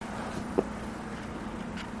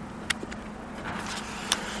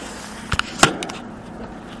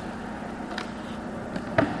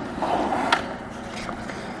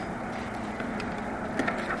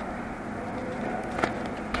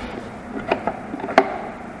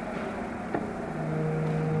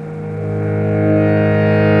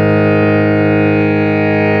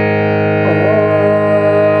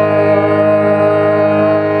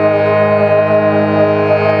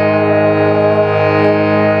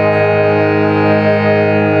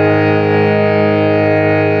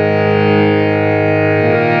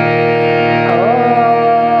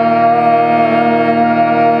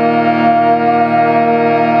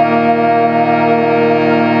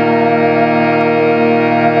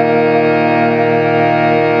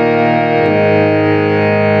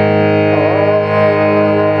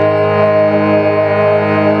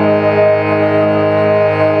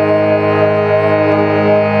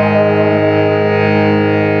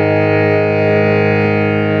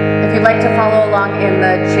you'd like to follow along in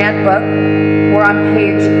the chant book, we're on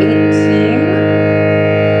page 18.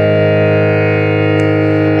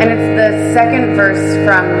 And it's the second verse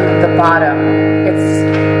from the bottom. It's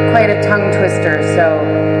quite a tongue twister, so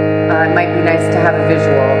it might be nice to have a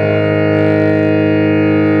visual.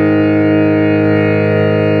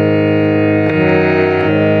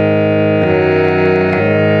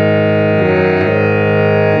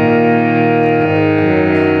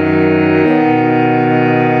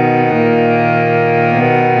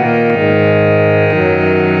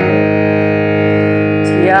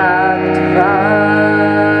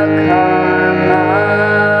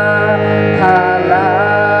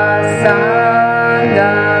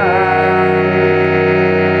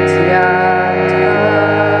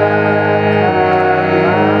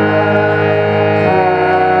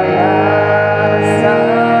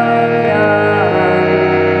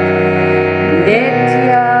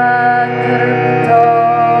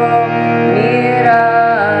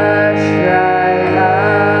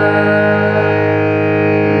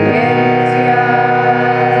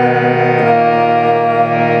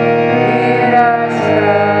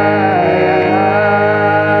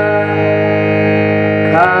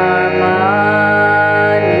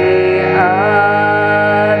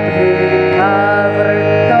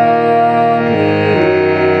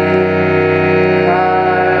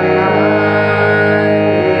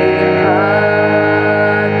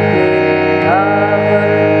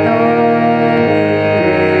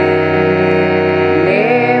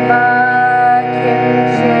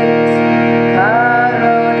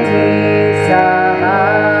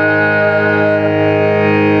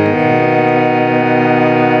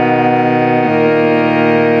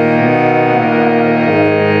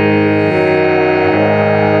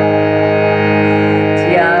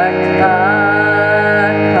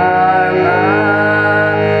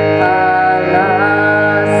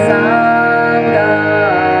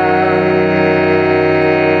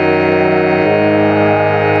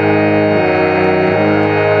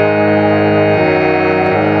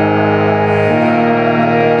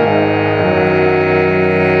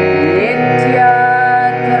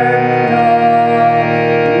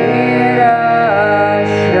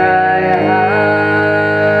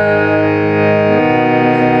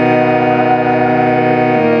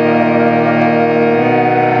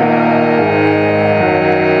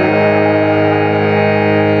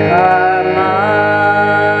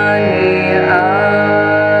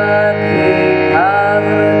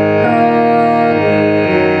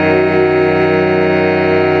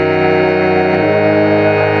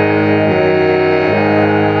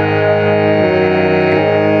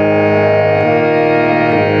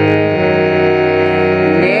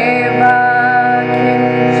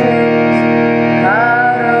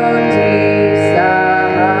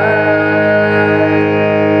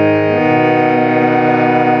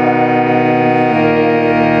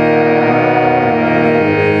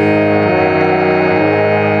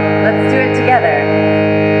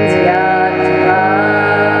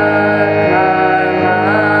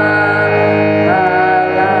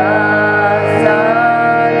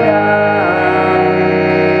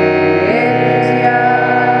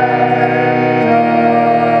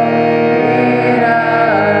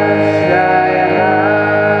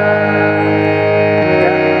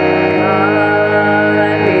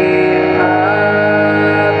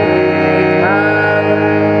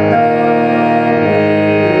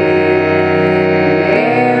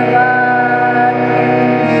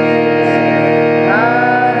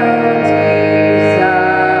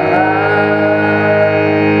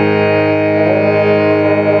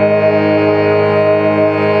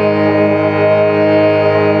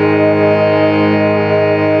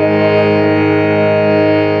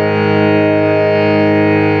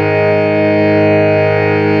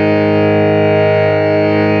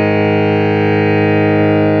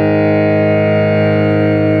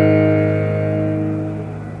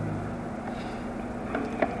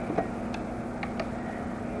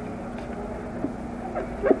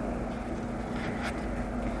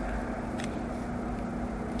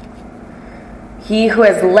 He who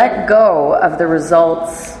has let go of the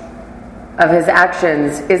results of his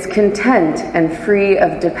actions is content and free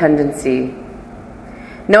of dependency,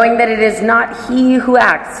 knowing that it is not he who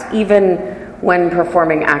acts even when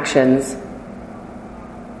performing actions.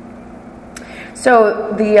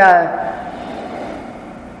 So the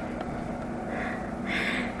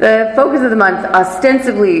focus of the month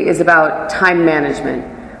ostensibly is about time management,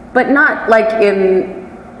 but not like in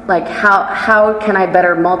like how can I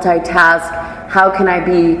better multitask? How can I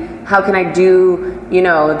do,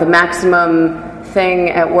 the maximum thing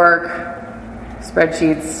at work,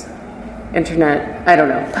 spreadsheets, internet, I don't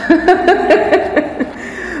know.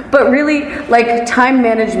 But really, like time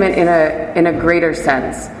management in a greater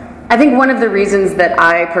sense. I think one of the reasons that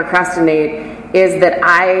I procrastinate is that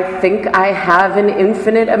I think I have an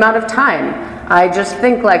infinite amount of time. I just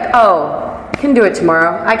think like, oh, I can do it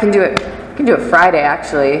tomorrow. I can do it Friday,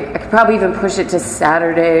 actually. I could probably even push it to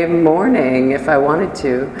Saturday morning if I wanted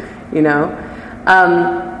to, you know.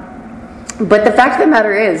 But the fact of the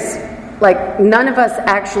matter is, like, none of us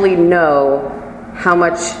actually know how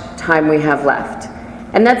much time we have left.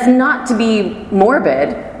 And that's not to be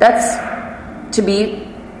morbid. That's to be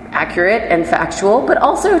accurate and factual, but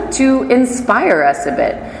also to inspire us a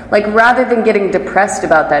bit. Like, rather than getting depressed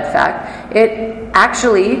about that fact, it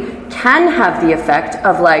actually can have the effect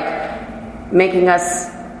of, like, making our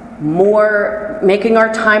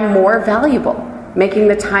time more valuable, making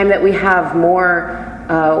the time that we have more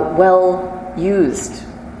well used,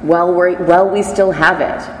 while we still have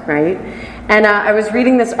it, right? And I was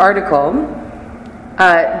reading this article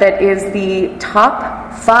that is the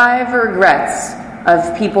top 5 regrets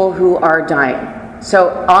of people who are dying. So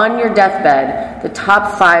on your deathbed, the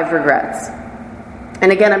top 5 regrets.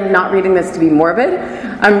 And again, I'm not reading this to be morbid.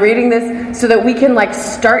 I'm reading this so that we can like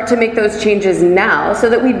start to make those changes now so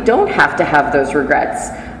that we don't have to have those regrets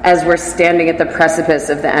as we're standing at the precipice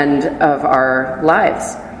of the end of our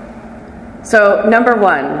lives. So, number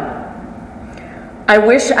 1, I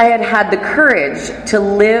wish I had had the courage to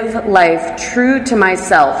live life true to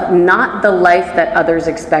myself, not the life that others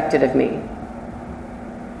expected of me.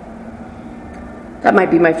 That might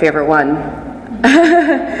be my favorite one.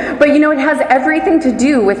 But you know, it has everything to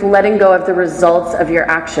do with letting go of the results of your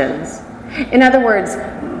actions. In other words,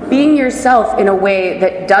 being yourself in a way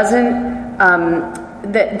that doesn't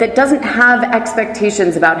have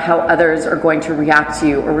expectations about how others are going to react to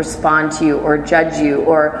you or respond to you or judge you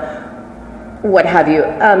or what have you.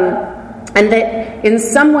 And that in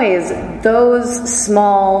some ways, those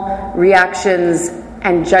small reactions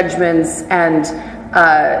and judgments and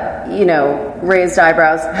raised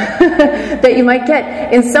eyebrows that you might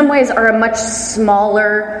get, in some ways are a much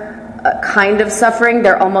smaller kind of suffering.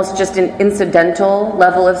 They're almost just an incidental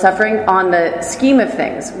level of suffering on the scheme of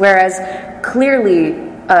things. Whereas clearly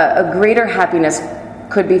a greater happiness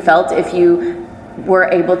could be felt if you were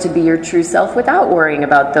able to be your true self without worrying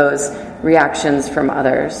about those reactions from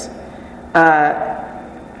others.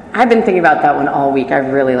 I've been thinking about that one all week. I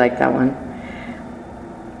really like that one.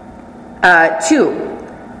 2,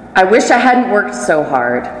 I wish I hadn't worked so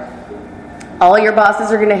hard. All your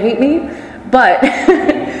bosses are going to hate me, but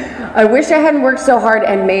I wish I hadn't worked so hard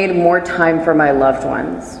and made more time for my loved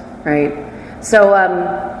ones, right? So,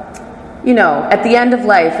 at the end of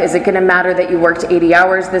life, is it going to matter that you worked 80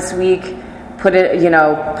 hours this week,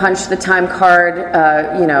 punch the time card,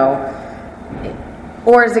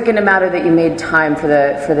 or is it going to matter that you made time for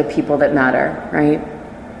the people that matter, right?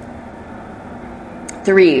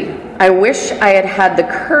 3, I wish I had had the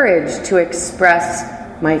courage to express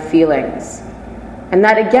my feelings. And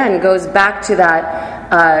that, again, goes back to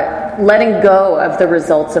that letting go of the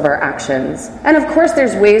results of our actions. And, of course,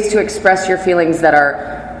 there's ways to express your feelings that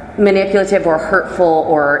are manipulative or hurtful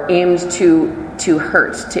or aimed to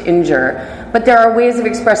hurt, to injure. But there are ways of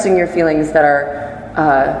expressing your feelings that are,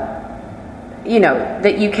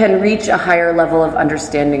 that you can reach a higher level of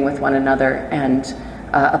understanding with one another and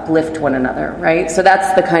uplift one another, right? So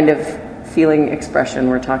that's the kind of feeling expression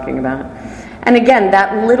we're talking about. And again,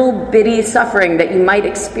 that little bitty suffering that you might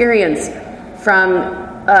experience from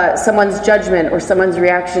someone's judgment or someone's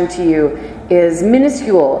reaction to you is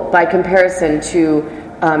minuscule by comparison to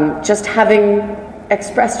just having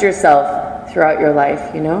expressed yourself throughout your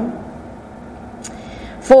life,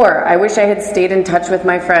 4, I wish I had stayed in touch with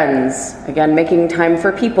my friends. Again, making time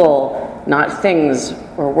for people, not things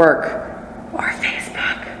or work or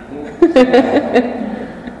Facebook.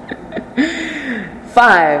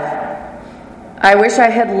 5, I wish I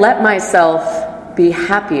had let myself be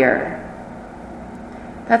happier.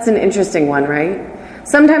 That's an interesting one, right?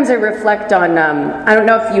 Sometimes I reflect on, I don't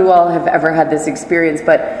know if you all have ever had this experience,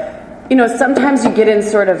 but, sometimes you get in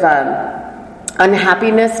sort of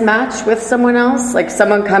unhappiness match with someone else. Like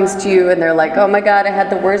someone comes to you and they're like, oh my God, I had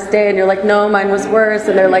the worst day. And you're like, no, mine was worse.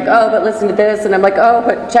 And they're like, oh, but listen to this. And I'm like, oh,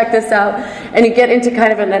 but check this out. And you get into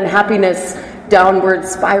kind of an unhappiness downward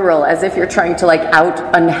spiral as if you're trying to like out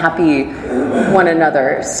unhappy one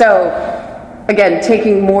another. So again,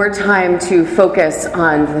 taking more time to focus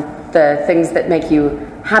on the things that make you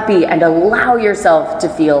happy and allow yourself to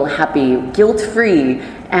feel happy, guilt-free,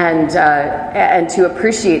 and to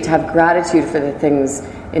appreciate, to have gratitude for the things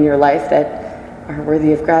in your life that are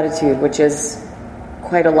worthy of gratitude, which is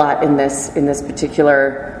quite a lot in this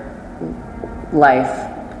particular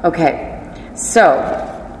life. Okay, so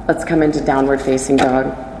let's come into downward facing dog.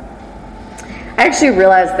 I actually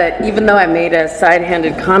realized that even though I made a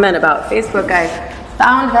side-handed comment about Facebook, I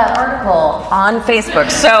found that article on Facebook.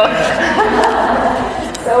 So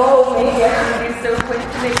maybe I shouldn't be so quick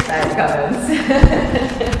to make side comments.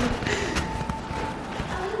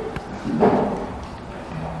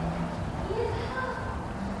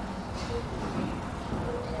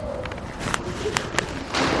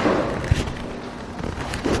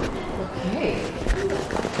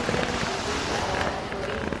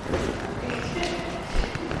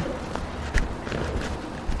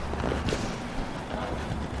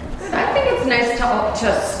 To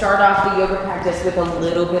start off the yoga practice with a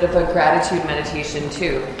little bit of a gratitude meditation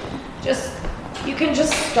too. You can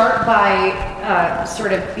just start by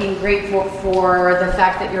sort of being grateful for the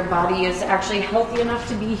fact that your body is actually healthy enough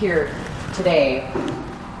to be here today.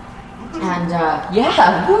 And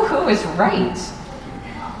woohoo is right.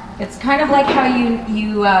 It's kind of like how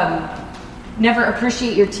you never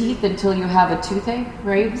appreciate your teeth until you have a toothache,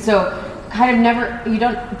 right? So you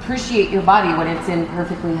don't appreciate your body when it's in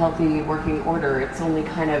perfectly healthy working order. It's only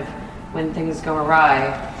kind of when things go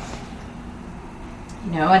awry.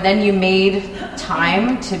 And then you made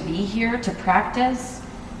time to be here to practice.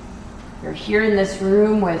 You're here in this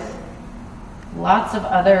room with lots of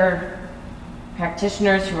other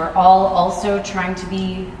practitioners who are all also trying to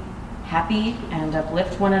be happy and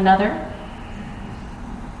uplift one another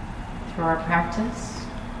through our practice.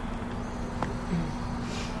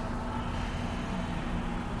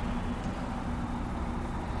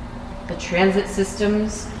 The transit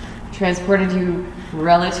systems transported you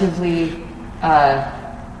relatively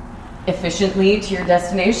efficiently to your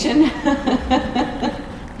destination.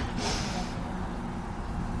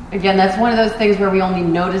 Again, that's one of those things where we only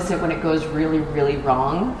notice it when it goes really, really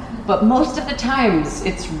wrong. But most of the times,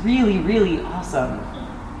 it's really, really awesome.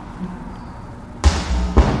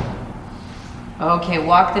 Okay,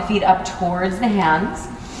 walk the feet up towards the hands,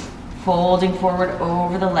 folding forward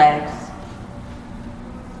over the legs.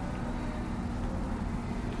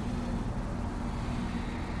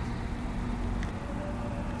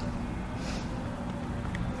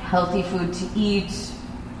 Healthy food to eat,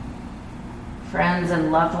 friends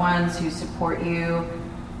and loved ones who support you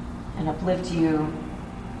and uplift you.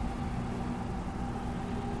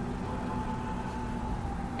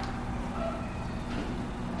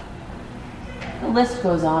 The list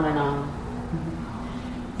goes on and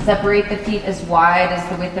on. Separate the feet as wide as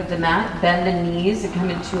the width of the mat. Bend the knees and come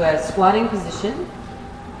into a squatting position.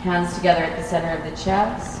 Hands together at the center of the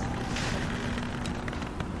chest.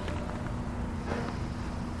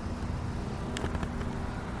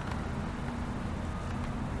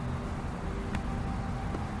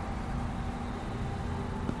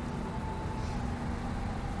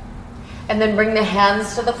 And then bring the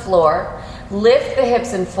hands to the floor. Lift the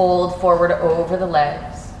hips and fold forward over the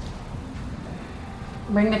legs.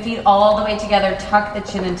 Bring the feet all the way together. Tuck the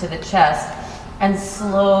chin into the chest. And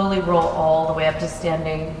slowly roll all the way up to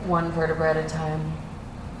standing, one vertebra at a time.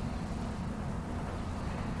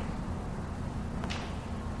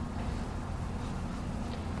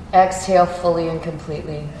 Exhale fully and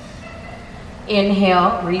completely.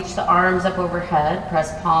 Inhale, reach the arms up overhead.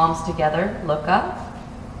 Press palms together. Look up.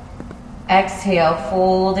 Exhale,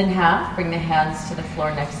 fold in half. Bring the hands to the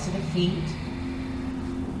floor next to the feet.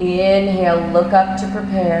 Inhale, look up to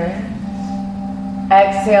prepare.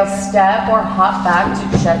 Exhale, step or hop back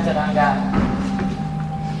to Chaturanga.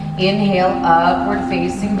 Inhale, upward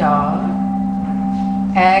facing dog.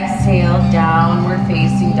 Exhale, downward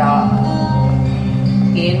facing dog.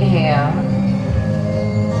 Inhale.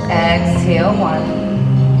 Exhale, one.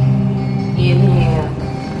 Inhale.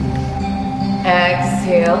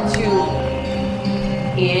 Exhale, two.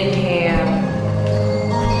 Inhale.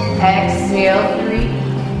 Exhale, three.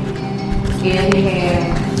 Inhale.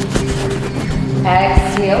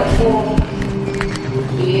 Exhale, four.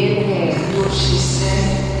 Inhale.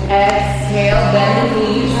 Exhale, bend the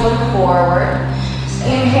knees, look forward.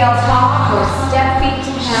 Inhale, talk or step feet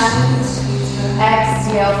to hands.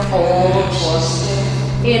 Exhale, fold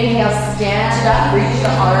forward. Inhale, stand up, reach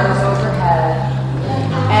the arms overhead.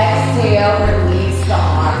 Exhale, release the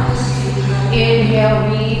arms. Inhale,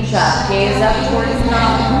 reach up, gaze up towards the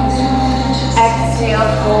arms. Exhale,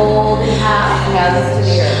 fold in half, hands to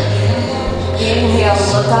the earth. Inhale,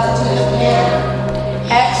 look up to the floor.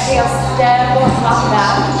 Exhale, step or hop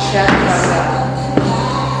back, chaturanga.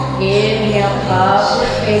 Inhale,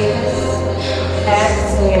 upward face.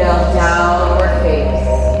 Exhale, downward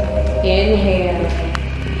face. Inhale.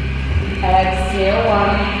 Exhale,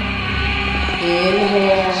 one.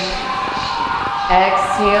 Inhale.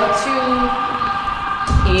 Exhale 2.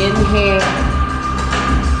 Inhale.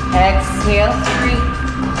 Exhale 3.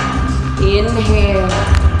 Inhale.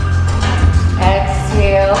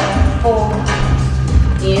 Exhale 4.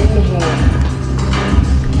 Inhale.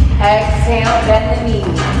 Exhale, bend the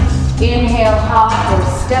knees. Inhale, hop or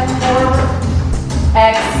step forward.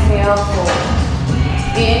 Exhale, fold.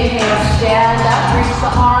 Inhale, stand up, reach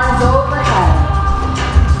the arms overhead.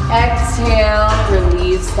 Exhale,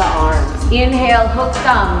 release the arms. Inhale, hook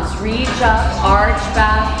thumbs, reach up, arch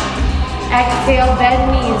back. Exhale,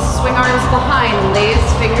 bend knees, swing arms behind,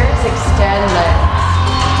 lace fingers, extend legs.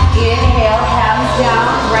 Inhale, hands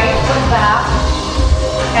down, right foot back.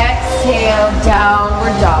 Exhale,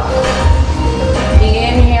 downward dog.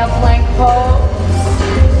 Inhale, plank pose.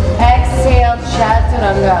 Exhale,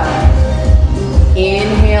 chaturanga.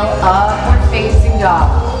 Inhale, upward facing dog.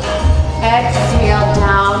 Exhale,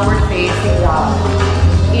 downward facing dog.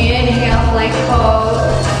 Inhale, plank pose.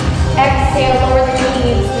 Exhale, lower the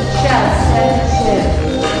knees, the chest, and the chin.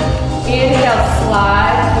 Inhale,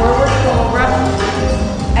 slide, forward cobra.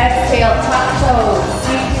 Exhale, tuck toes,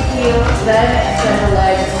 seat to heels, then extend the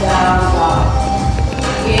legs down, dog.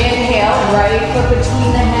 Inhale, right foot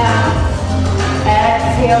between the hands.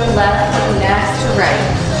 Exhale, left foot next to right.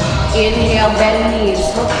 Inhale, bend knees,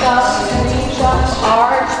 hook up, reach up,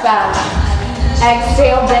 arch back.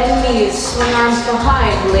 Exhale, bend knees, swing arms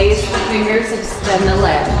behind, lace the fingers, extend the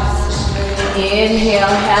legs. Inhale,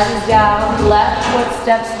 hands down, left foot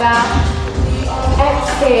steps back.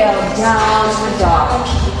 Exhale, downward dog.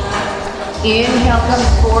 Inhale,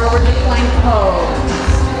 comes forward to plank pose.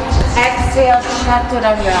 Exhale,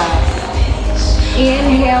 chaturanga.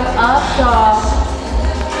 Inhale, up dog.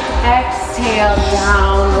 Exhale,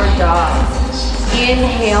 downward dog.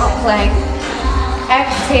 Inhale, plank.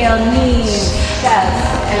 Exhale, knees, chest,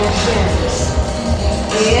 and chin.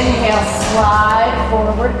 Inhale, slide,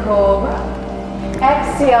 forward cobra.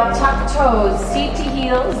 Exhale, tuck toes, seat to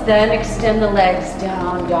heels, then extend the legs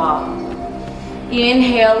down, dog.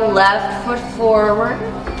 Inhale, left foot forward.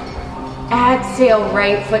 Exhale,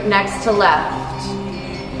 right foot next to left.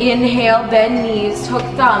 Inhale, bend knees, hook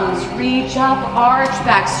thumbs, reach up, arch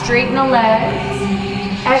back, straighten the legs.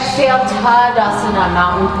 Exhale, Tadasana,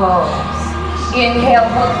 mountain pose. Inhale,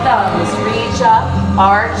 hook thumbs, reach up,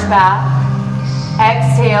 arch back.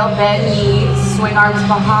 Exhale, bend knees, swing arms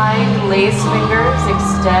behind, lace fingers,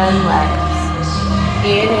 extend legs.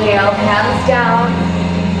 Inhale, hands down,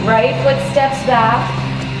 right foot steps back.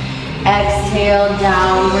 Exhale,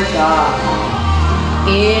 downward dog.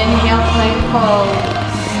 Inhale, plank pose.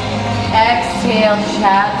 Exhale,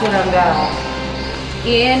 chaturanga.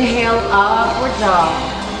 Inhale, upward dog.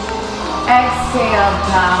 Exhale,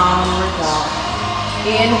 downward dog.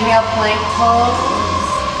 Inhale, plank pose.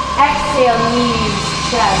 Exhale, knees,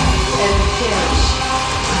 chest, and chin.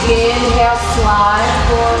 Inhale, slide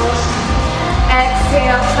forward.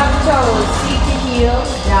 Exhale, tuck toes, seat to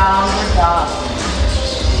heels, downward dog.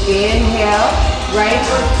 Inhale, right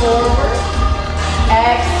foot forward.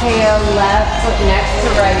 Exhale, left foot next to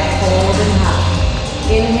right, hold in half.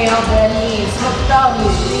 Inhale, bend knees, hook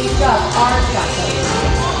thumbs, reach up, arch up.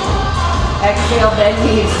 Exhale, bend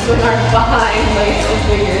knees, swing arms behind, lace the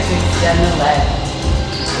fingers, extend the legs.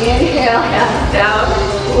 Inhale, hands down,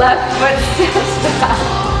 left foot steps back.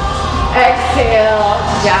 Exhale,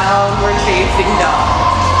 downward facing dog.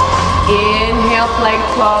 Inhale, plank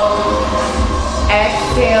pose.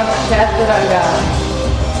 Exhale, chaturanga.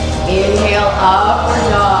 Inhale, upward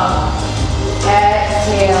dog.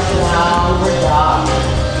 Exhale, downward dog.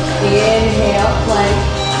 Inhale, plank.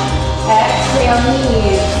 Exhale,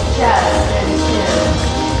 knees, chest, and chin.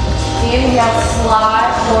 Inhale,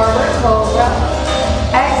 slide, forward cobra.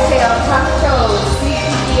 Exhale, tuck toes, seat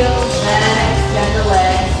to heels, then extend the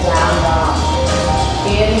legs, down dog.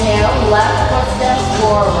 Inhale, left foot steps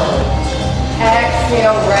forward.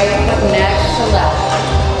 Exhale, right foot next to left.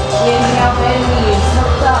 Inhale, bend knees,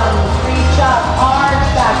 hook thumbs, reach up, arch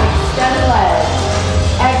back, extend legs.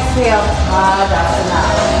 Exhale, Tadasana.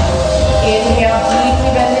 Inhale,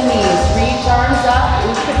 deeply bend the knees, reach arms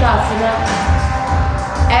up, Uttanasana.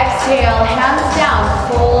 Exhale, hands down,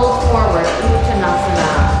 fold forward,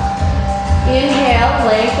 Uttanasana. Inhale,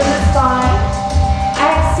 lengthen the spine.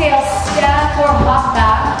 Exhale, step or hop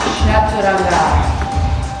back, chaturanga.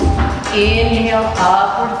 Inhale,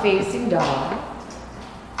 upward facing dog.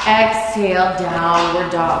 Exhale, downward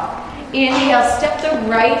dog. Inhale, step the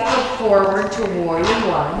right foot forward to warrior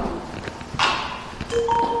one.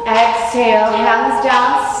 Exhale, hands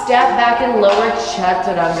down, step back and lower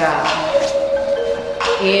chaturanga.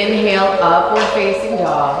 Inhale, upward facing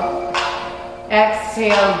dog.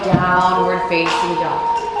 Exhale, downward facing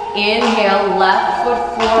dog. Inhale, left foot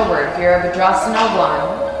forward, Virabhadrasana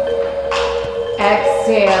 1.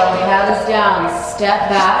 Exhale, hands down, step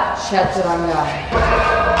back, Chaturanga.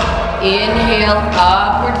 Inhale,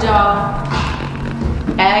 upward dog.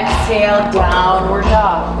 Exhale, downward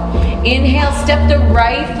dog. Inhale, step the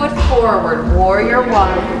right foot forward, Warrior 1.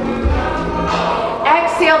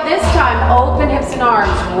 Exhale, this time, open hips and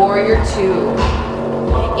arms, Warrior 2.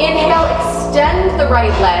 Inhale, extend the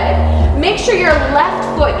right leg. Make sure your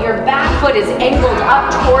left foot, your back foot is angled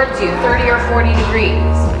up towards you, 30 or 40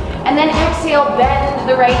 degrees. And then exhale, bend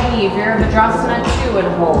the right knee, Virabhadrasana 2, and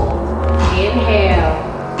hold. Inhale.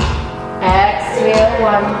 Exhale,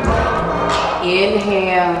 1.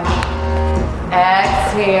 Inhale.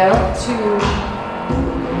 Exhale, 2.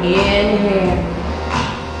 Inhale.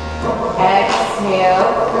 Exhale,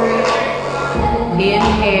 3.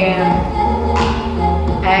 Inhale.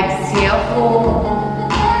 Exhale, 4.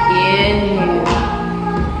 Inhale.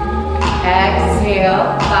 Exhale,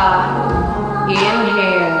 5.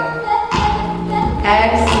 Inhale.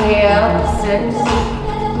 Exhale, 6.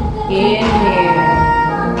 Inhale.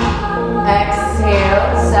 Exhale,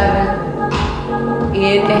 7.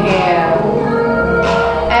 Inhale.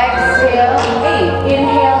 Exhale, 8.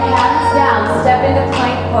 Inhale, hands down, step into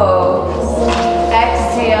plank pose.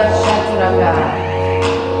 Exhale, Chaturanga.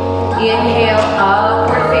 Inhale,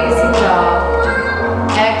 upward facing dog.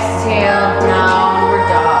 Exhale, downward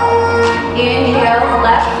dog. Inhale,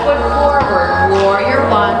 left foot forward, Warrior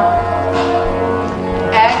 1.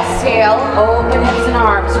 Exhale, open hips and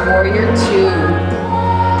arms, Warrior 2.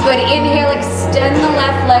 Good, inhale, extend the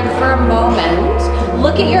left leg for a moment.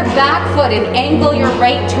 Look at your back foot and angle your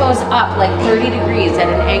right toes up like 30 degrees at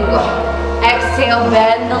an angle. Exhale,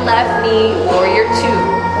 bend the left knee, Warrior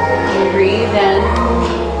 2. Breathe in.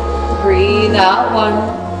 Breathe out,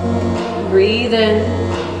 1. Breathe in.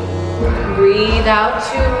 Breathe out,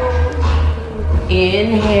 2.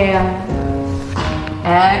 Inhale.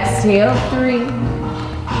 Exhale, 3.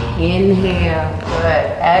 Inhale. Good.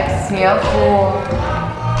 Exhale, 4.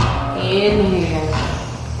 Inhale.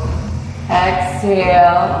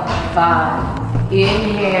 Exhale, 5.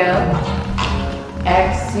 Inhale.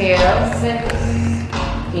 Exhale, 6.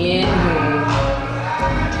 Inhale.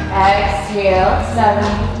 Exhale,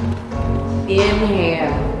 7.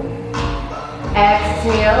 Inhale.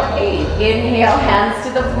 Exhale, 8. Inhale, hands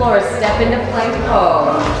to the floor. Step into plank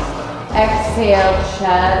pose. Exhale,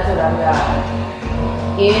 Chaturanga.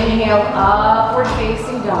 Inhale, upward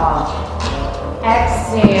facing dog.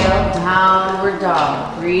 Exhale, downward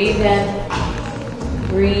dog. Breathe in.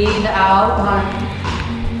 Breathe out,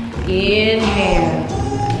 1. Inhale.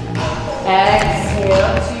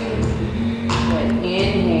 Exhale, 2. Good.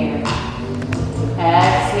 Inhale.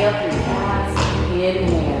 Exhale, 3.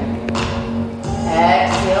 Inhale.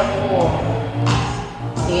 Exhale, 4.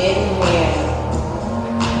 Inhale.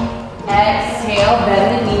 Exhale, bend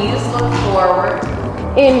the knees, look forward.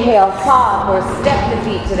 Inhale, hop or step the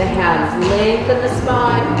feet to the hands. Lengthen the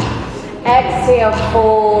spine. Exhale,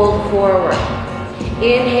 fold forward.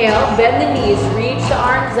 Inhale, bend the knees, reach the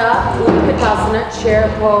arms up. Utkatasana, chair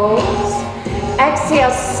pose.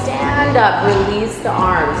 Exhale, stand up, release the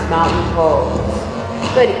arms, mountain pose.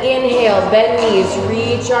 Good, inhale, bend knees,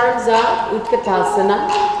 reach arms up, Utkatasana.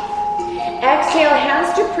 Exhale,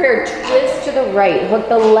 hands to prayer, twist to the right. Hook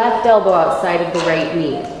the left elbow outside of the right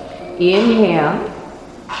knee. Inhale.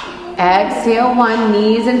 Exhale, 1.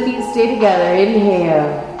 Knees and feet stay together. Inhale.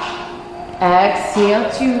 Exhale,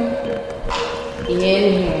 2.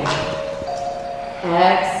 Inhale.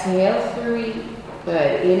 Exhale, 3.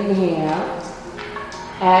 Good. Inhale.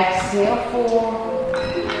 Exhale, 4.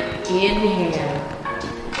 Inhale.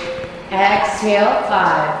 Exhale,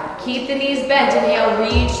 5. Keep the knees bent. Inhale,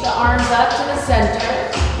 reach the arms up to the center.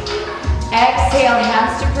 Exhale,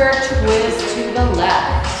 hands to prayer, twist to the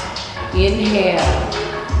left. Inhale.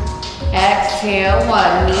 Exhale,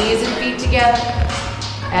 1. Knees and feet together.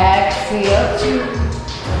 Exhale, 2.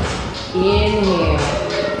 Inhale.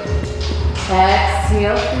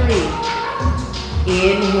 Exhale, 3.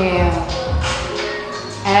 Inhale.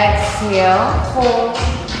 Exhale, 4.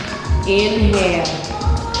 Inhale.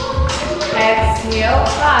 Exhale,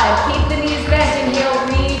 5. Keep the knees bent. Inhale,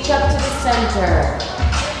 reach up to the center.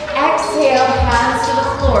 Exhale, hands to the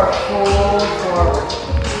floor. Fold forward.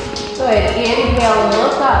 Good. Inhale,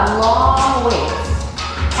 look up, long waist.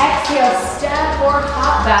 Exhale, step or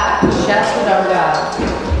hop back. Chaturanga.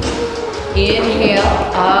 Inhale,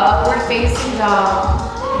 upward facing dog.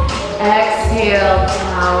 Exhale,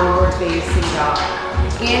 downward facing dog.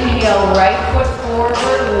 Inhale, right foot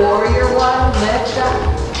forward, Warrior 1, lift up.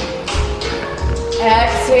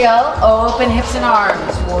 Exhale, open hips and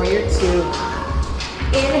arms, Warrior 2.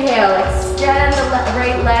 Inhale, extend the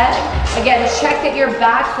right leg. Again, check that your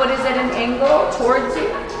back foot is at an angle towards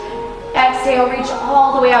you. Exhale, reach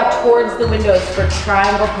all the way out towards the windows for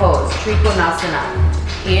triangle pose, Trikonasana.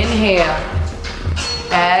 Inhale.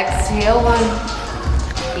 Exhale, 1.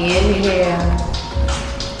 Inhale.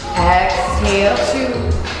 Exhale, 2.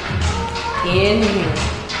 Inhale.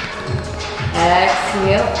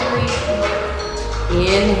 Exhale, 3.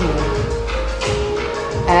 Inhale.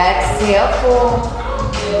 Exhale, 4.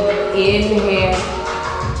 Inhale.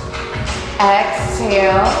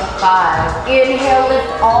 Exhale, 5. Inhale,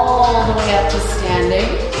 lift all the way up to standing.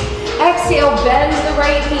 Exhale, bend the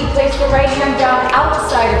right knee. Place the right hand down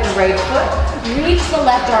outside of the right foot. Reach the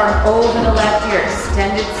left arm over the left ear.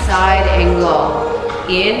 Extended side angle.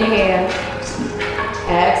 Inhale.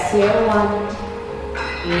 Exhale,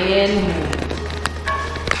 1. Inhale.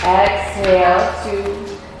 Exhale,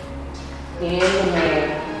 2. Inhale.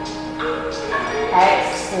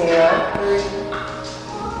 Exhale, 3.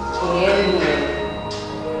 Inhale.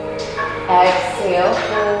 Exhale,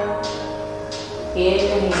 4.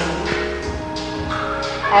 Inhale.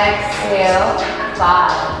 Exhale,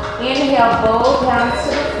 5. Inhale, both hands to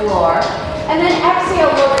the floor. And then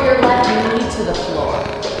exhale, lower your left knee to the floor.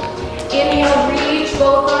 Inhale, reach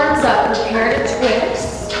both arms up. Prepare to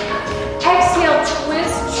twist. Exhale,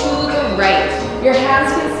 twist to the right. Your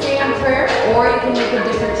hands can stay on prayer, or you can make a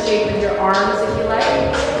different shape with your arms if you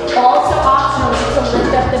like. Also optional is to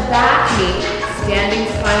lift up the back knee, standing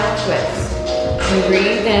spinal twist. And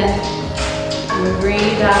breathe in. And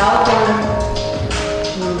breathe out.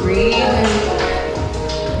 1. And breathe in.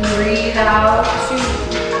 And breathe out. 2.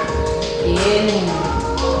 Inhale.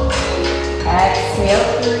 Exhale,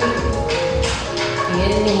 3.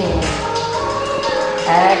 Inhale.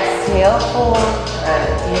 Exhale, 4.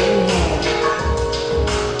 Inhale.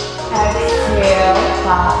 Exhale,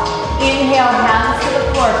 5. Inhale, hands to the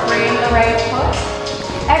floor. Frame the right foot.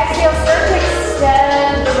 Exhale, start to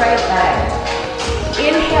extend the right leg.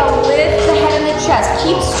 Inhale, lift the head and the chest.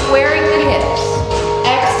 Keep squaring the hips.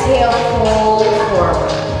 Exhale, fold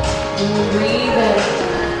forward. Breathe in.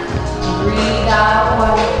 Breathe out,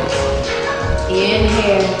 1.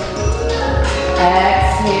 Inhale.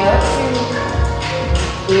 Exhale,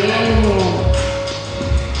 2. Inhale.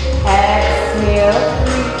 Exhale,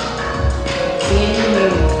 3.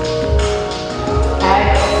 Inhale.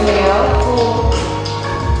 Exhale, 4.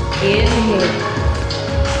 Inhale.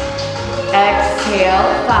 Exhale,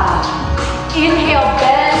 5. Inhale,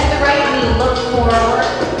 bend the right knee, look forward.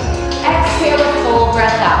 Exhale, a full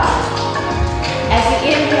breath out. As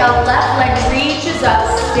you inhale, left leg reaches up,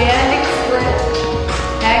 standing split.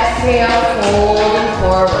 Exhale, fold and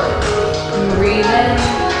forward. Breathe in.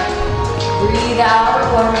 Breathe out,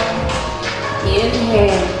 1.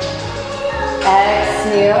 Inhale.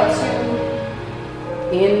 Exhale,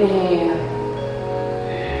 2. Inhale.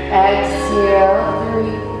 Exhale,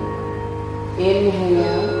 3.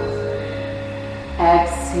 Inhale.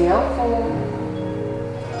 Exhale, 4.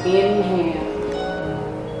 Inhale.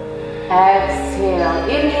 Exhale.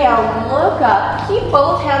 Inhale, look up. Keep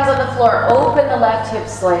both hands on the floor. Open the left hip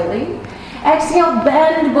slightly. Exhale,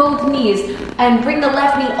 bend both knees and bring the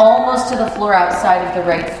left knee almost to the floor outside of the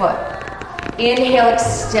right foot. Inhale,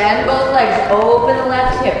 extend both legs. Open the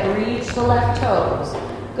left hip. Reach the left toes.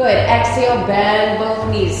 Good. Exhale, bend both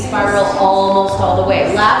knees. Spiral almost all the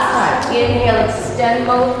way. Last time. Inhale, extend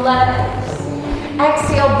both legs.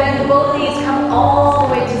 Exhale, bend both knees. Come all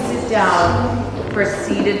the way to sit down for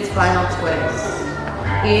seated spinal twist.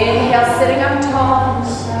 Inhale, sitting up tall.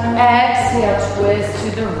 Exhale, twist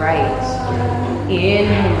to the right.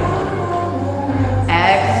 Inhale.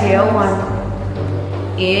 Exhale,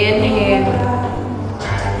 1. Inhale.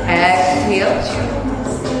 Exhale, 2.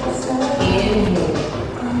 Inhale.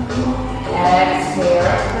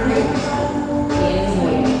 Exhale, 3.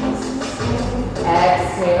 Inhale.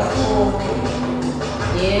 Exhale, 4.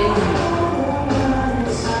 Inhale.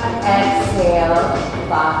 Exhale,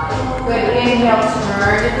 5. Good. Inhale,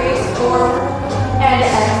 turn to face forward. And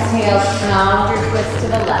exhale, sound your twist to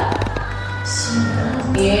the left.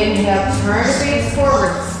 Inhale, turn to face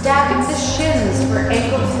forward. Stack up the shins for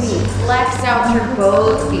ankles and knees. Flex out through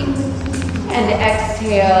both feet. And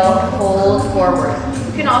exhale, fold forward.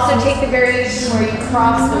 You can also take the variation where you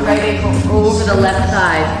cross the right ankle over the left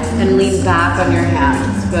thigh and lean back on your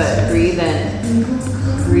hands. Good. Breathe in.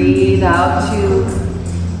 Breathe out, 2.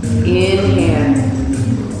 Inhale.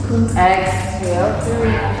 Exhale,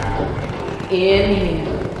 3.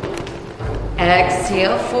 Inhale.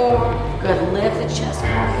 Exhale, 4. Good. Lift the chest.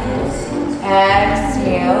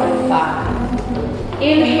 Exhale, 5.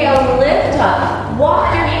 Inhale, lift up.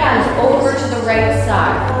 Walk your hands over to the right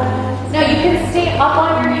side. Now you can stay up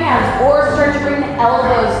on your hands or start to bring the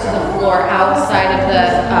elbows to the floor outside of the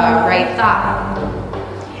right thigh.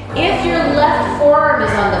 If your left forearm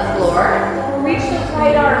is on the floor, reach the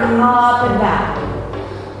right arm up and back.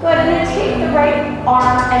 Good, and then take the right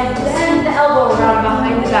arm and bend the elbow around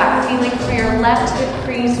behind the back, feeling for your left hip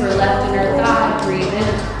crease or left inner thigh. Breathe in,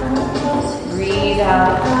 breathe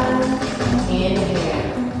out.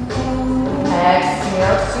 Inhale.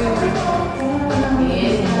 Exhale, 2.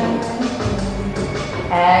 Inhale.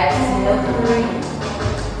 Exhale, 3.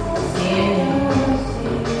 Inhale.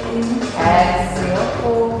 Exhale,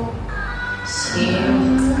 4.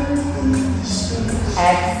 Inhale.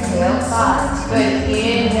 Exhale, 5. Good.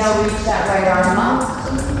 Inhale, reach that right arm up.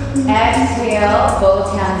 Exhale, both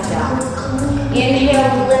hands down.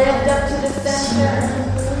 Inhale, lift up to the center.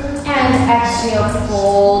 And exhale,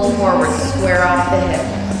 fold forward, square off the hip.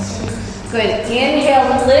 Good.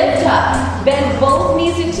 Inhale, lift up. Bend both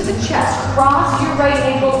knees into the chest. Cross your right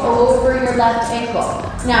ankle over your left ankle.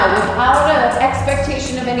 Now, without an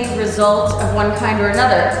expectation of any result of one kind or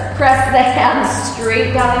another, press the hands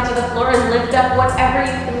straight down into the floor and lift up whatever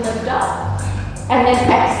you can lift up. And then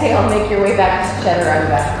exhale, make your way back to chaturanga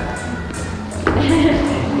back.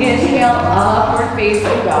 Inhale, upward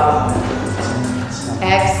facing dog.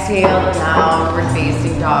 Exhale, downward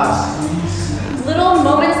facing dog. Little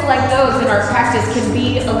moments like those in our practice can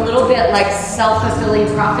be a little bit like self-fulfilling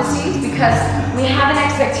prophecies because we have an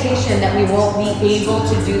expectation that we won't be able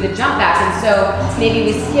to do the jump back. And so maybe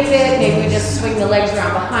we skip it, maybe we just swing the legs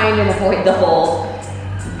around behind and avoid the whole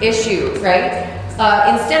issue, right?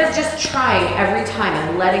 Instead of just trying every time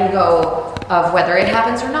and letting go of whether it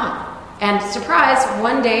happens or not. And surprise,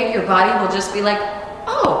 one day your body will just be like,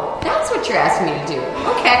 oh, that's what you're asking me to do.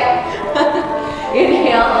 Okay.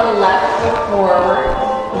 Inhale, the left foot forward.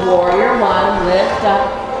 Warrior 1, lift up.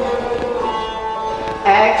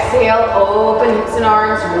 Exhale, open hips and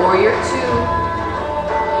arms. Warrior 2.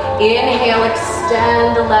 Inhale,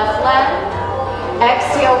 extend the left leg.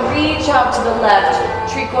 Exhale, reach out to the left.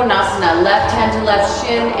 Trikonasana, left hand to left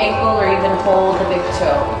shin, ankle, or even hold the big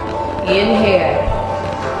toe. Inhale.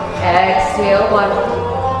 Exhale, 1.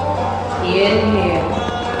 Inhale.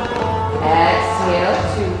 Exhale,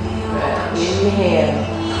 2. Inhale.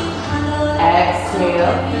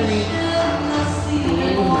 Exhale, 3.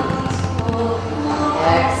 Inhale.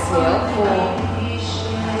 Exhale, 4.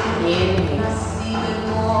 Inhale.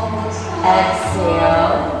 Exhale,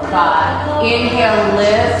 5. Inhale,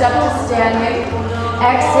 lift up to standing.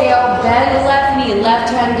 Exhale, bend the left knee, left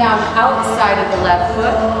hand down outside of the left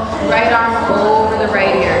foot. Right arm over the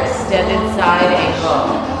right ear, extended side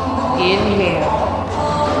ankle. Inhale.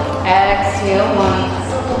 Exhale, 1.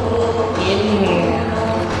 Inhale.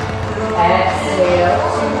 Exhale,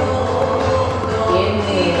 2.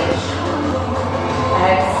 Inhale.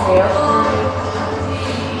 Exhale,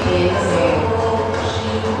 3. Inhale.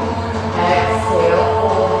 Exhale,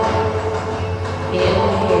 4.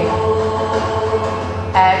 Inhale.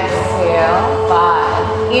 Exhale,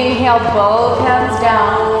 5. Inhale, both hands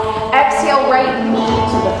down. Exhale, right knee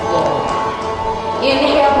to the floor.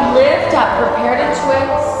 Inhale, lift up, prepare to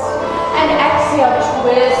twist. And exhale,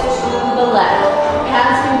 twist to the left.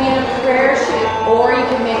 Hands can be in a prayer shape, or you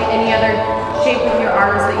can make any other shape with your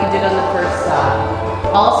arms that you did on the first side.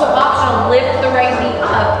 Also optional, lift the right knee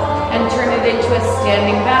up and turn it into a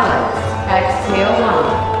standing balance. Exhale,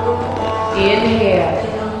 1.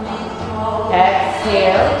 Inhale.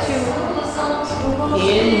 Exhale, 2.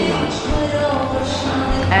 Inhale.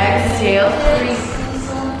 Exhale, 3.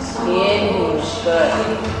 Inhale. Good.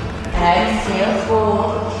 Exhale,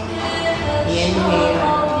 4. Inhale.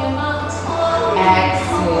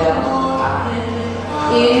 Exhale.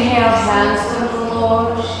 Inhale, hands to the floor.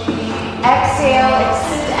 Exhale,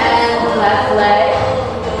 extend the left leg.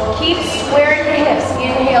 Keep squaring the hips.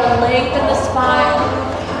 Inhale, lengthen the spine.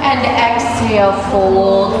 And exhale,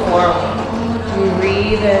 fold forward.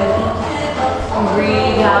 Breathe in.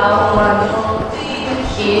 Breathe out. 1.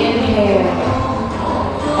 Inhale.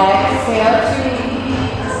 Exhale,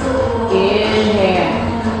 2. Inhale.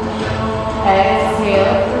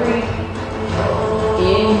 Exhale, 3.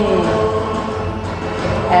 Inhale.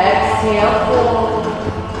 Exhale, 4.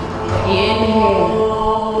 Inhale.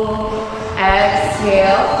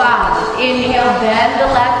 Exhale, 5. Inhale, bend the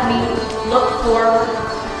left knee. Look forward.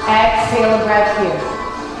 Exhale, breath here.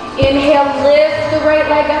 Inhale, lift the right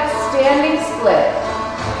leg up, standing split.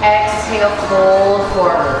 Exhale, fold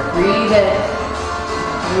forward. Breathe in.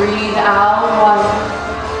 Breathe out,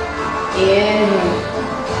 1. Inhale.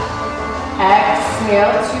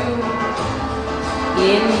 Exhale, 2.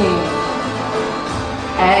 Inhale.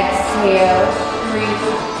 Exhale, 3.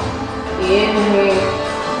 Inhale.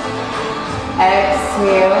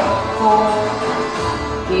 Exhale, 4.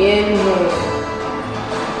 Inhale.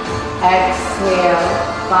 Exhale,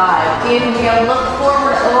 5. Inhale, look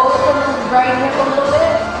forward, open the right hip a little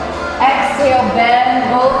bit. Exhale,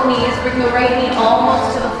 bend both knees. Bring the right knee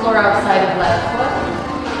almost to the floor outside of left foot.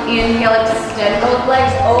 Inhale, extend both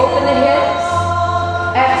legs, open the hips.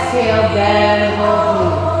 Exhale, bend both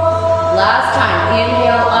knees. Last time,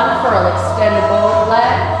 inhale, unfurl, extend both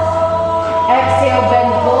legs. Exhale,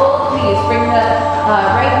 bend both knees. Bring the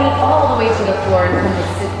right knee all the way to the floor and come to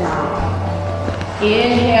sit down.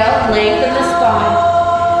 Inhale, lengthen the spine.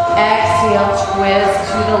 Exhale,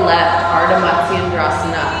 twist to the left, Ardha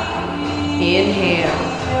Matsyendrasana. Inhale.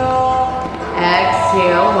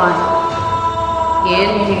 Exhale, 1.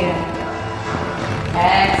 Inhale.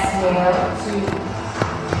 Exhale, 2.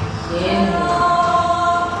 Inhale.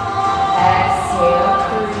 Exhale,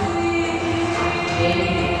 3.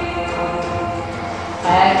 Inhale.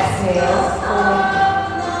 Exhale, 4.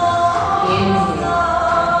 Inhale.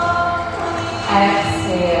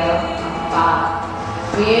 Exhale, 5.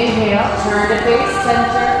 Inhale, turn to face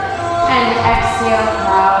center, and exhale,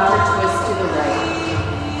 proud to twist to the right.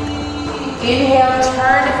 Inhale,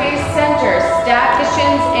 turn to face center, stack the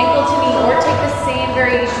shins, ankle to knee, or take the same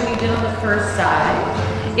variation you did on the first side.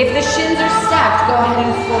 If the shins are stacked, go ahead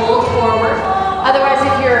and fold forward. Otherwise,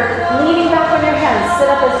 if you're leaning back on your hands, sit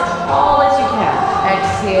up as tall as you can.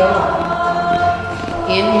 Exhale,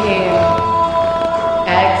 1. Inhale.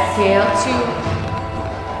 Exhale,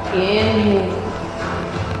 2. Inhale.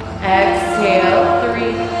 Exhale,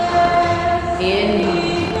 3.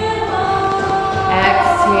 Inhale.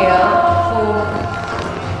 Exhale, 4.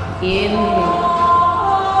 Inhale.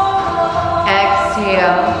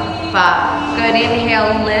 Exhale, 5. Good.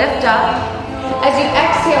 Inhale, lift up. As you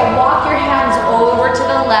exhale, walk your hands over to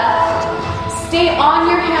the left. Stay on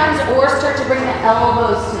your hands or start to bring the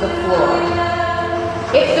elbows to the floor.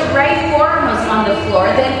 If the right forearm is on the floor,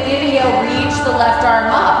 then inhale, reach the left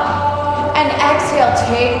arm up. And exhale,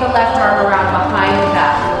 take the left arm around behind the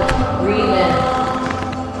back. Breathe in.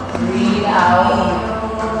 Breathe out.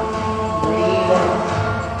 Breathe in.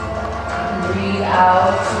 Breathe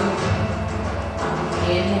out.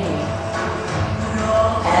 Inhale.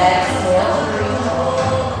 Exhale, 3.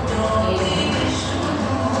 Inhale.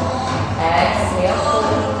 Exhale,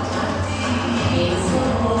 4.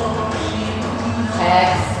 Inhale.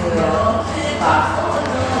 Exhale, 5.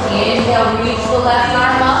 Inhale, reach the left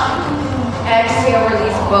arm up. Exhale,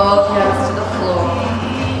 release both hands to the floor.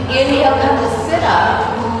 Inhale, come to sit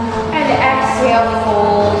up. And exhale,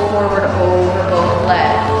 fold forward over both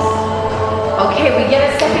legs. Okay, we get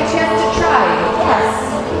a second chance to try. Yes.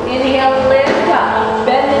 Inhale, lift up.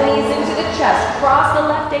 Bend the knees into the chest. Cross the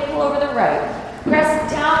left ankle over the right.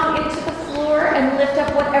 Press down into the floor and lift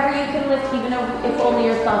up whatever you can lift, even if only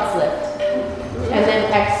your thoughts lift. And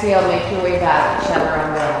then exhale, make your way back,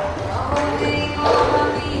 chaturanga.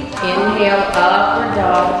 Inhale, upward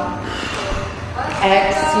dog.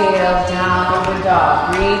 Exhale, downward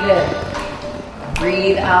dog. Breathe in.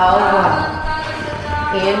 Breathe out,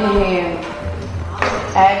 1. Inhale.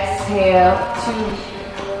 Exhale, 2.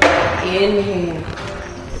 Inhale.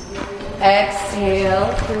 Exhale,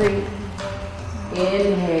 3.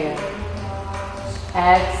 Inhale.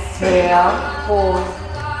 Exhale, 4.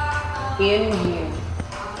 Inhale.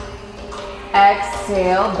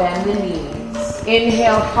 Exhale, bend the knees.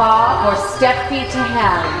 Inhale, paw or step feet to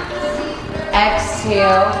hands.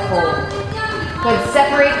 Exhale, fold. Good.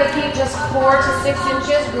 Separate the feet just 4 to 6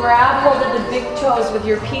 inches. Grab hold of the big toes with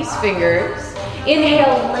your peace fingers.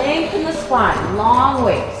 Inhale, lengthen the spine, long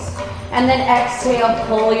waist. And then exhale,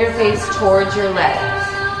 pull your face towards your legs.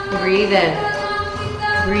 Breathe in.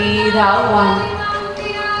 Breathe out,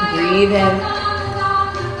 1. Breathe in.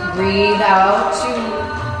 Breathe out,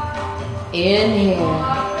 2. Inhale.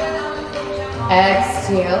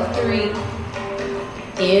 Exhale, 3.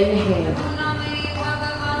 Inhale.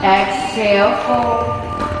 Exhale,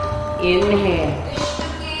 4. Inhale.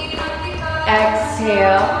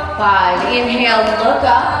 Exhale, 5. Inhale, look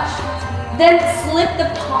up. Then slip the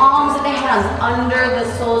palms of the hands under the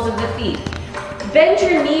soles of the feet. Bend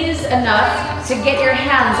your knees enough to get your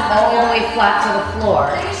hands all the way flat to the floor.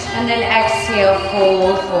 And then exhale,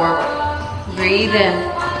 fold forward. Breathe in.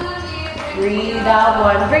 Breathe out,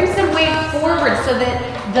 1. Bring some weight forward so that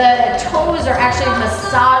the toes are actually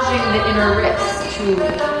massaging the inner wrist. 2.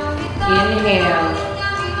 Inhale.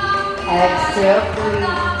 Exhale, 3.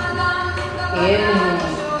 Inhale.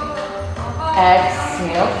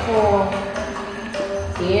 Exhale, 4.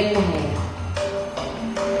 Inhale.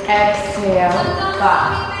 Exhale,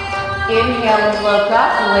 5. Inhale, look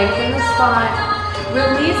up, lengthen the spine.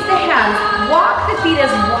 Release the hands. Walk the feet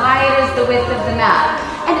as wide as the width of the mat.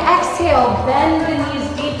 And exhale, bend the knees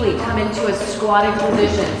deeply. Come into a squatting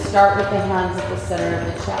position. Start with the hands at the center of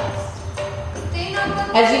the chest.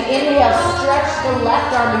 As you inhale, stretch the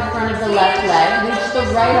left arm in front of the left leg. Reach the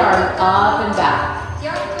right arm up and back.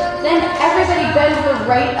 Then everybody bend the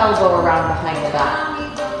right elbow around behind the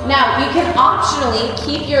back. Now, you can optionally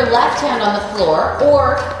keep your left hand on the floor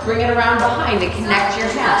or bring it around behind and connect your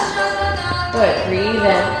hands. Good. Breathe in.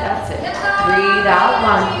 That's it. Breathe out.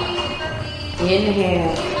 1.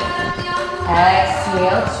 Inhale.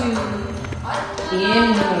 Exhale. 2.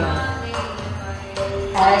 Inhale.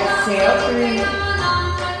 Exhale.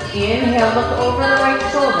 3. Inhale. Look over the right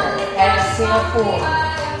shoulder. Exhale. 4.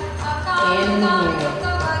 Inhale.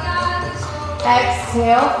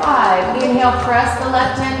 Exhale. 5. Inhale. Press the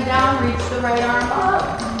left hand down. Reach the right arm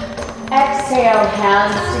up. Exhale.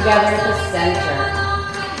 Hands together at the center.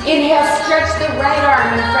 Inhale, stretch the right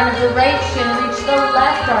arm in front of the right shin. Reach the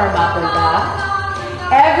left arm up and back.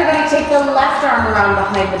 Everybody take the left arm around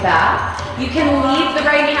behind the back. You can leave the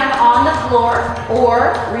right hand on the floor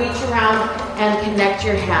or reach around and connect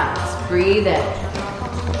your hands. Breathe in.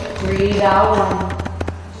 Breathe out.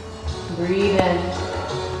 1. Breathe in.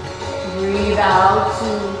 Breathe out.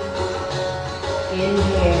 2.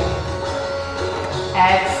 Inhale.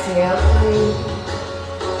 Exhale.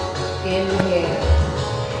 3. Inhale.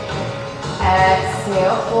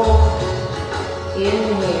 Exhale. 4.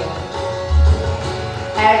 Inhale.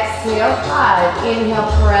 Exhale. 5. Inhale,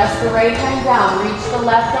 press the right hand down. Reach the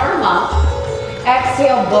left arm up.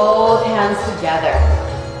 Exhale, both hands together.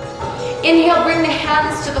 Inhale, bring the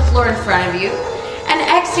hands to the floor in front of you. And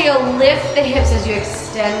exhale, lift the hips as you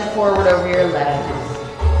extend forward over your legs.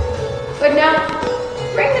 But now,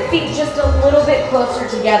 bring the feet just a little bit closer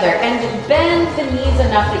together and bend the knees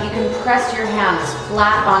enough that you can press your hands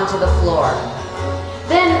flat onto the floor.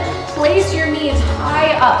 Then place your knees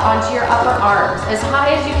high up onto your upper arms, as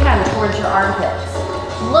high as you can towards your armpits.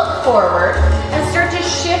 Look forward and start to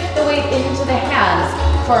shift the weight into the hands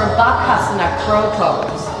for a Bakasana crow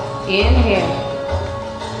pose. Inhale.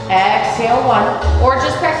 Exhale. 1. Or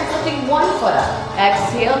just practice lifting one foot up.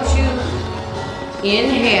 Exhale. 2.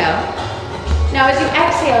 Inhale. Now as you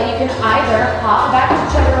exhale, you can either hop back to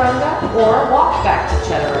Chaturanga or walk back to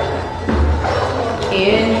Chaturanga.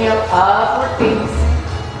 Inhale, upward facing.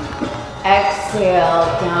 Exhale,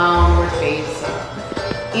 downward facing.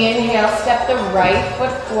 Inhale, step the right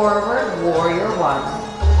foot forward, warrior 1.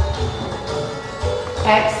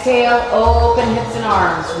 Exhale, open hips and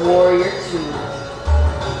arms, warrior 2.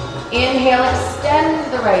 Inhale,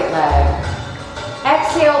 extend the right leg.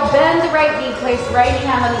 Exhale, bend the right knee, place right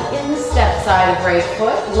hand on the instep side of right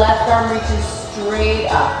foot. Left arm reaches straight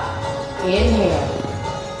up. Inhale.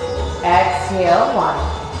 Exhale. 1.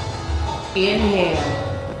 Inhale.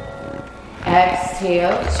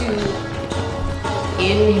 Exhale. 2.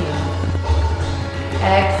 Inhale.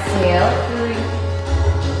 Exhale. 3.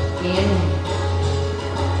 Inhale.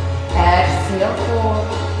 Exhale. 4.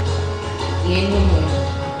 Inhale.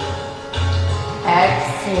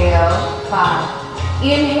 Exhale. 5.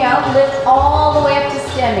 Inhale, lift all the way up to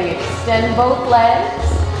standing. Extend both legs.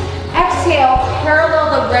 Exhale, parallel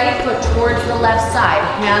the right foot towards the left side.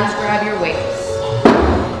 Hands grab your waist.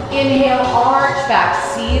 Inhale, arch back,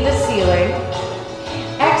 see the ceiling.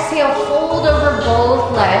 Exhale, fold over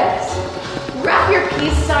both legs. Wrap your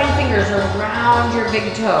peace sign fingers around your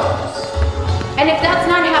big toes. And if that's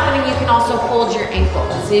not happening, you can also fold your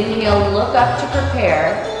ankles. Inhale, look up to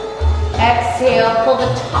prepare. Exhale, pull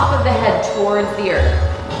the top of the head towards the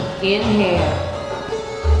earth. Inhale.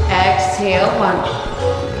 Exhale. 1.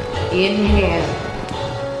 Inhale.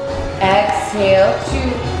 Exhale.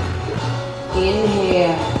 2.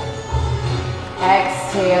 Inhale.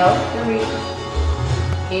 Exhale. 3.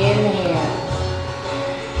 Inhale.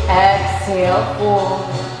 Exhale. 4.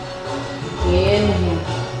 Inhale.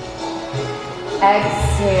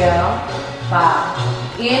 Exhale.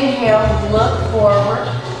 5. Inhale, look forward.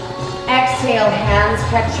 Exhale, hands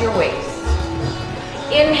catch your waist.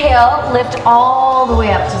 Inhale, lift all the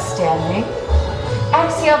way up to standing.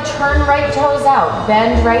 Exhale, turn right toes out.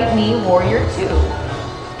 Bend right knee, warrior 2.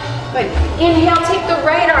 Good. Inhale, take the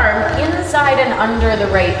right arm inside and under the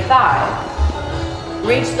right thigh.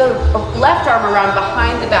 Reach the left arm around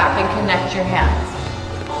behind the back and connect your hands.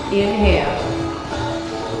 Inhale.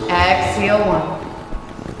 Exhale.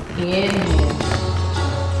 1. Inhale.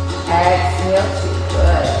 Exhale. 2.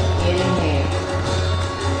 Good. Inhale.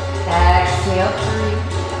 Exhale. 3.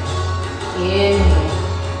 Inhale.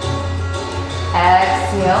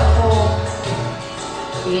 Exhale. 4.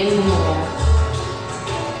 Inhale.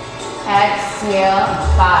 Exhale. Exhale,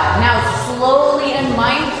 5. Now slowly and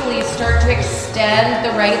mindfully start to extend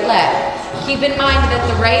the right leg. Keep in mind that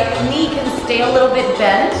the right knee can stay a little bit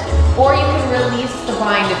bent, or you can release the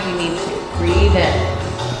bind if you need to. Breathe in.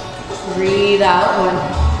 Breathe out.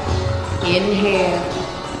 1. Inhale.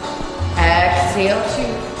 Exhale. 2.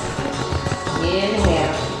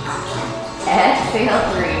 Inhale. Exhale.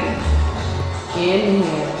 3.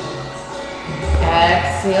 Inhale.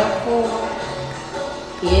 Exhale.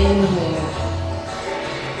 4. Inhale.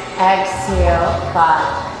 Exhale.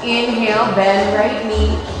 5. Inhale, bend right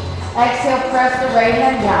knee. Exhale, press the right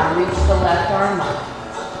hand down. Reach the left arm up.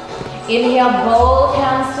 Inhale, both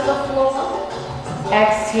hands to the floor.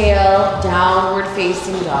 Exhale, downward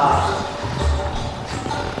facing dog.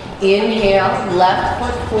 Inhale, left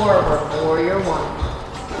foot forward, warrior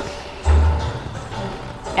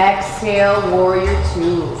 1. Exhale, warrior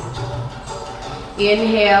 2.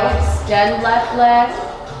 Inhale, extend left leg.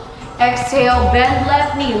 Exhale, bend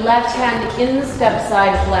left knee, left hand instep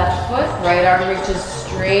side of left foot. Right arm reaches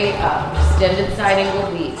straight up. Extended side angle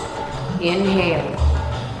V. Inhale.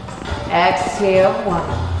 Exhale, 1.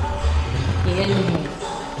 Inhale.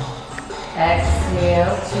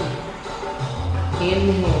 Exhale, 2.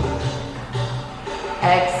 Inhale.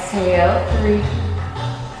 Exhale, 3.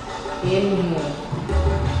 Inhale.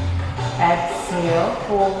 Exhale,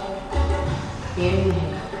 4.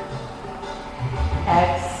 Inhale.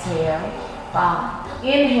 Exhale, 5.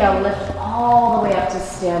 Inhale, lift all the way up to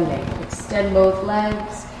standing. Extend both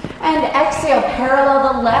legs. And exhale,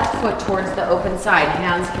 parallel the left foot towards the open side.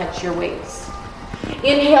 Hands catch your waist.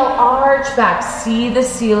 Inhale, arch back, see the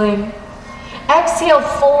ceiling. Exhale,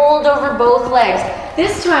 fold over both legs.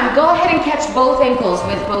 This time, go ahead and catch both ankles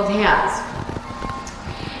with both hands.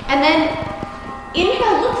 And then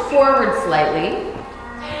inhale, look forward slightly.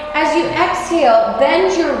 As you exhale,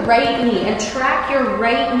 bend your right knee and track your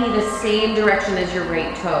right knee the same direction as your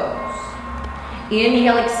right toes.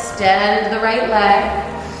 Inhale, extend the right leg.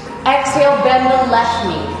 Exhale, bend the left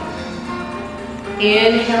knee.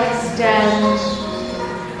 Inhale, extend.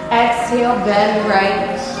 Exhale, bend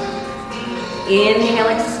right. Inhale,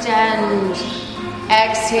 extend.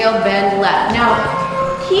 Exhale, bend left. Now,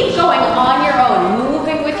 keep going on your own,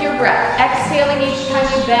 moving with your breath. Exhaling each time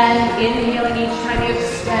you bend, inhaling each time you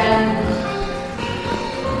extend.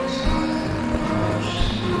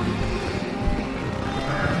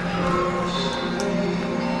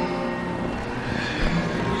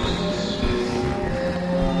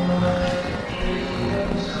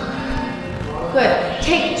 Good.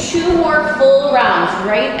 Take 2 more full rounds,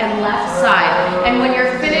 right and left side. And when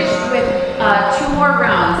you're finished with 2 more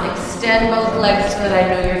rounds, extend both legs so that I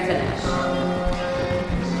know you're finished.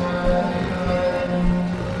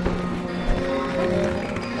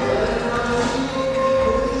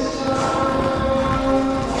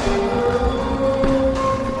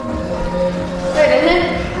 Good, and then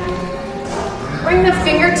bring the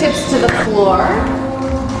fingertips to the floor.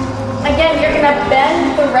 Again, you're going to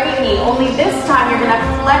bend the right knee, only this time you're going to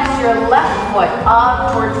flex your left foot up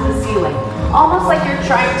towards the ceiling. Almost like you're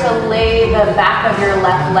trying to lay the back of your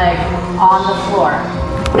left leg on the floor.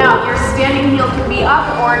 Now, your standing heel can be up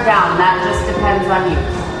or down. That just depends on you.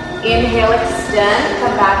 Inhale, extend,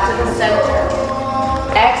 come back to the center.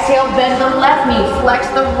 Exhale, bend the left knee, flex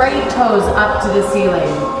the right toes up to the ceiling.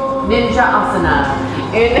 Ninja asana.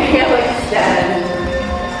 Inhale, extend.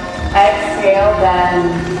 Exhale,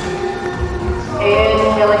 bend.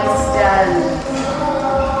 Inhale, extend.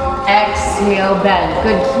 Exhale, bend.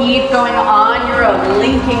 Good, keep going on your own,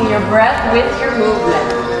 linking your breath with your movement.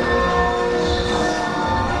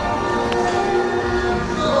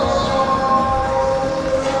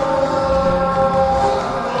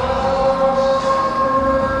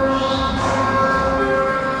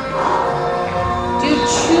 Do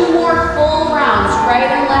 2 more full rounds, right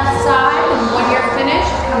and left side, and when you're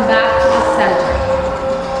finished, come back to the center.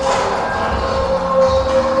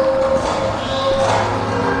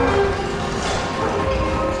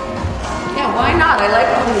 Why not? I like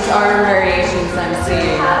all these arm variations I'm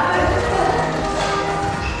seeing.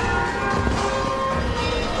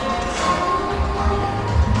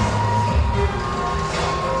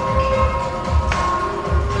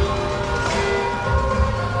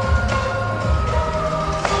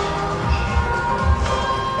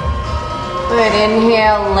 Good.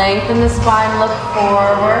 Inhale, lengthen the spine, look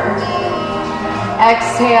forward.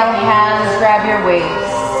 Exhale, hands grab your waist.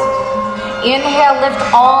 Inhale, lift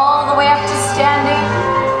all the way up to standing.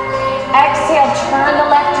 Exhale, turn the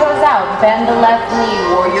left toes out. Bend the left knee,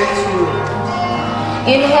 warrior 2.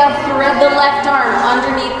 Inhale, thread the left arm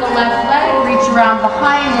underneath the left leg. Reach around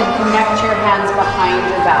behind and connect your hands behind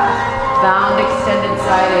your back. Bound extended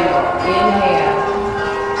side angle. Inhale.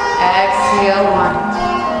 Exhale, 1.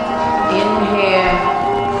 Inhale.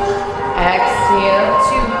 Exhale,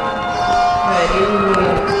 2. Good.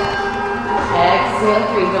 Inhale. Exhale,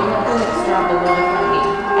 3. Don't let the hips drop below the front knee.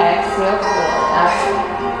 Exhale, 4. That's it.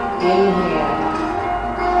 Inhale.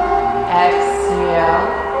 Exhale,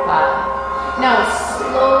 5. Now,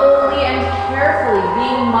 slowly and carefully,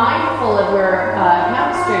 being mindful of your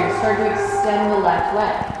hamstrings, start to extend the left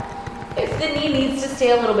leg. If the knee needs to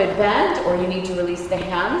stay a little bit bent or you need to release the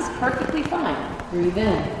hands, perfectly fine. Breathe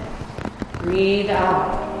in. Breathe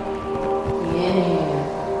out. Inhale.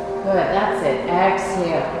 Good, that's it.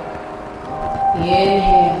 Exhale.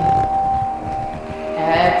 Inhale.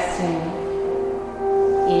 Exhale.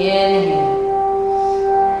 Inhale.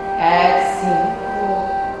 Exhale.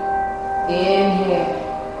 Inhale.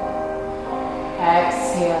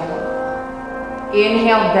 Exhale.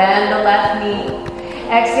 Inhale, bend the left knee.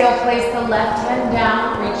 Exhale, place the left hand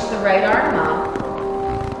down. Reach the right arm up.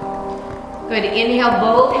 Good. Inhale,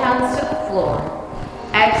 both hands to the floor.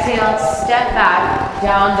 Exhale, step back.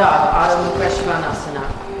 Down dog. Adho Mukha Svanasana.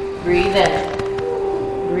 Breathe in.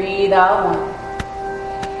 Breathe out.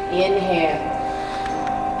 1. Inhale.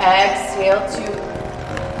 Exhale,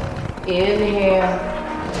 2. Inhale.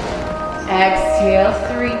 Exhale,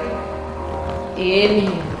 3.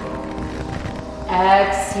 Inhale.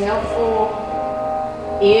 Exhale, 4.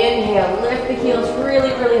 Inhale, lift the heels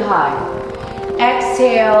really, really high.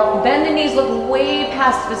 Exhale, bend the knees, look way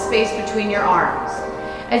past the space between your arms.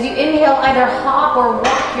 As you inhale, either hop or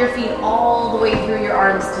walk your feet all the way through your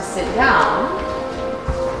arms to sit down.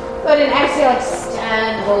 Good, and exhale,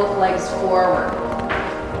 extend both legs forward.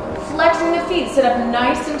 Flexing the feet, sit up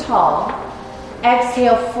nice and tall.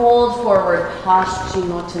 Exhale, fold forward,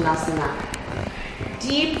 Paschimottanasana.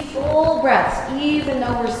 Deep, full breaths, even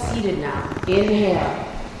though we're seated now. Inhale.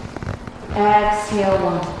 Exhale,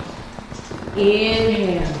 1.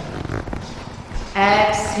 Inhale.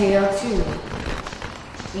 Exhale, 2.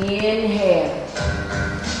 Inhale.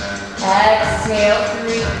 Exhale,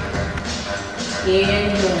 3.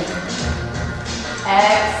 Inhale.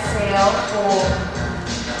 Exhale, 4.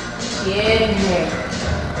 Inhale.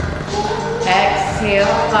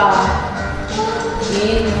 Exhale, 5.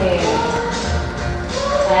 Inhale.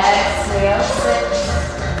 Exhale, 6.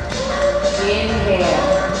 Inhale.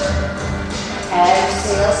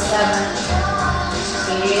 Exhale, 7.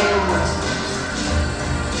 Inhale.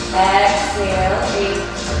 Exhale, 8.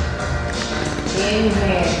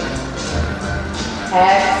 Inhale.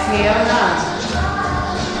 Exhale, 9.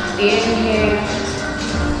 Inhale.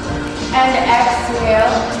 And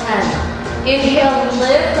exhale, 10. Inhale,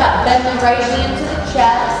 lift up. Bend the right knee into the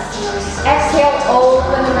chest. Exhale,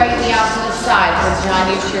 open the right knee out to the side for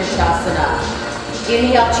Janu Shirshasana.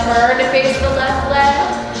 Inhale, turn to face the left leg.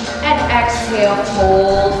 And exhale,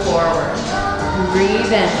 fold forward.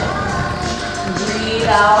 Breathe in. Breathe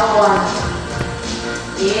out,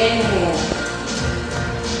 1. Inhale.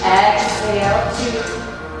 Exhale,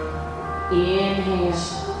 2. Inhale.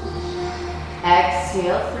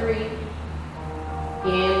 Exhale, 3.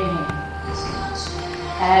 Inhale.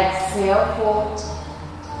 Exhale, 4.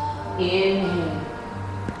 Inhale.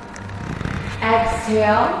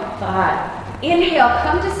 Exhale, 5. Inhale,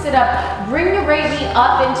 come to sit up. Bring the right knee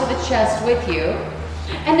up into the chest with you.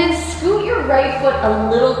 And then scoot your right foot a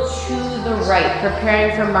little to the right,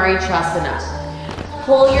 preparing for marichasana.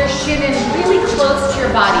 Pull your shin in really close to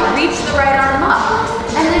your body. Reach the right arm up.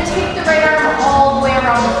 And then take the right arm all the way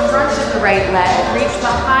around the front of the right leg. Reach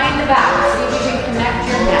behind the back. See if you can connect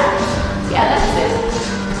your hands. Yeah, that's it.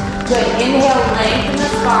 Good. Inhale, lengthen the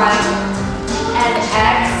spine. And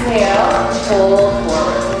exhale, fold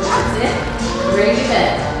forward. That's it. Breathe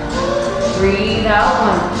in. Breathe out,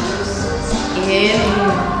 1.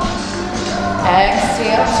 Inhale.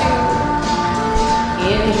 Exhale, 2.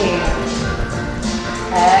 Inhale.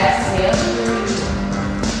 Exhale, 3.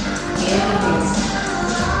 Inhale.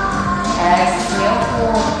 Exhale,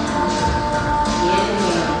 4.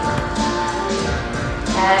 Inhale.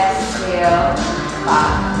 Exhale,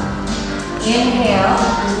 5. Inhale,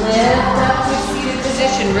 lift up to seated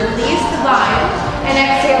position. Release the bind. And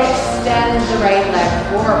exhale, extend the right leg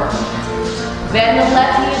forward. Bend the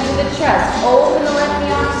left knee into the chest. Open the left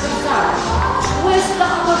knee onto the side. Twist the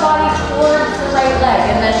upper body towards the right leg.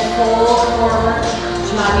 And then fold forward.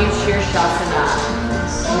 Janu Shirshasana.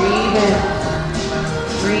 Breathe in.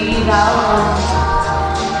 Breathe out,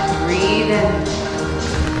 1. Breathe in.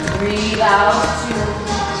 Breathe out, 2.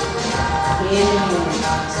 Inhale.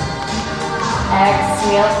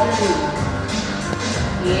 Exhale,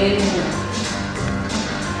 3. Inhale.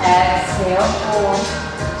 Exhale, 4.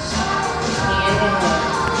 Inhale.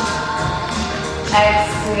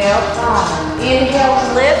 Exhale, 5. Inhale,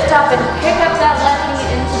 lift up and pick up that left knee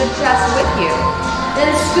into the chest with you.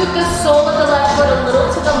 Then scoot the sole of the left foot a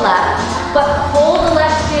little to the left, but hold the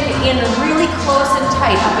left shin in really close and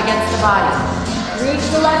tight up against the body. Reach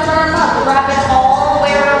the left arm up, wrap it all the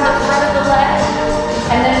way around the front of the leg,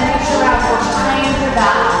 and then reach around behind your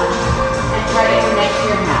back and try to connect to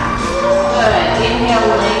your mat. Good. Inhale,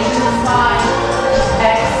 lengthen the spine.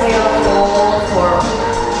 Exhale, fold forward.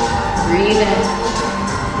 Breathe in.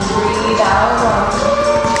 Breathe out. One.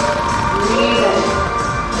 Breathe in.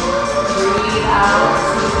 Breathe out.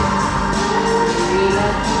 Breathe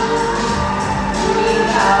in.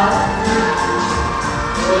 Breathe out.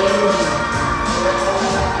 Inhale.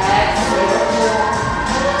 Exhale.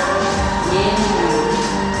 Inhale.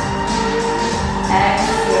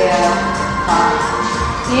 Exhale.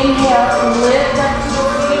 Inhale, lift up to a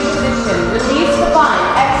seated position. Release the bind.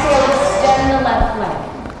 Exhale, extend the left leg.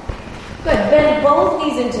 Good. Bend both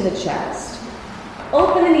knees into the chest.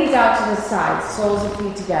 Open the knees out to the sides, soles of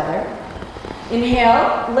feet together.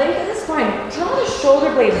 Inhale, lengthen the spine. Draw the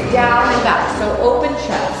shoulder blades down and back, so open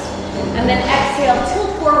chest. And then exhale,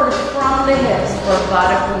 tilt forward from the hips for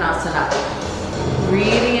Baddha Konasana.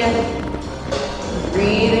 Breathing in,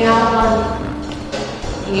 breathing out.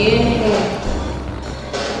 1. Inhale.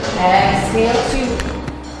 Exhale, 2.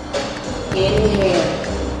 Inhale.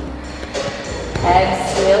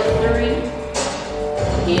 Exhale, 3.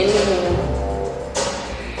 Inhale.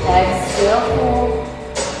 Exhale, 4.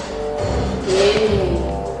 Inhale.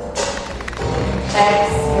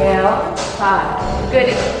 Exhale, 5. Good.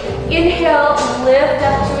 Inhale, lift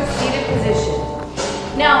up to a seated position.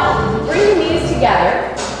 Now, bring the knees together,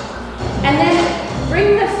 and then bring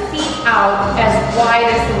the feet out as wide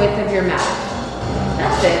as the width of your mat.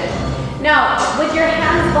 That's it. Now, with your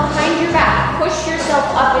hands behind your back, push yourself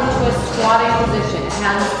up into a squatting position.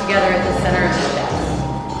 Hands together at the center of the chest.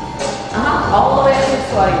 All the way to a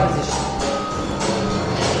squatting position.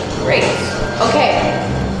 Great. Okay.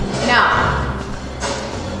 Now,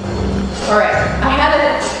 all right. I had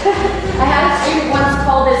a student once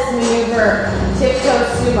call this maneuver tiptoe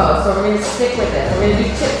sumo, so we're going to stick with it. We're going to do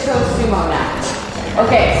tiptoe sumo now.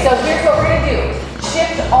 Okay, so here's what we're going to do.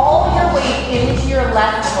 Shift all your weight into your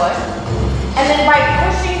left foot, and then by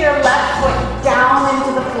pushing your left foot down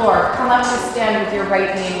into the floor, come up to stand with your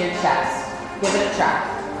right knee in your chest. Give it a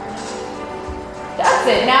try. That's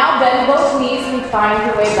it. Now bend both knees and find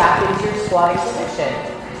your way back into your squatting position.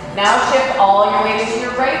 Now shift all your weight into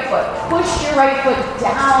your right foot. Push your right foot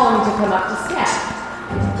down to come up to stand.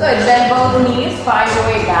 Good. Bend both knees, find your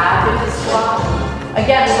way back into squat.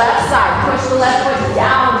 Again, left side. Push the left foot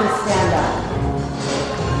down to stand up.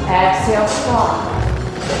 Exhale, squat.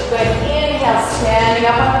 Good. Inhale, standing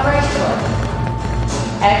up on the right foot.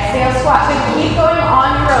 Exhale, squat. Good. Keep going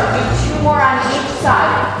on your own. Do 2 more on each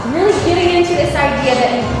side. Really getting into this idea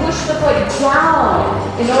that you push the foot down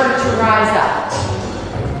in order to rise up.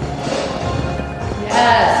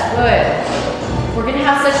 Yes, good. We're going to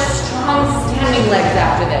have such strong standing legs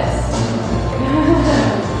after this.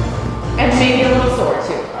 And maybe a little sore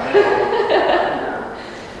too.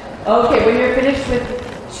 Okay, when you're finished with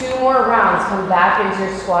 2 more rounds, come back into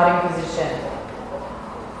your squatting position.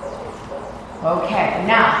 Okay,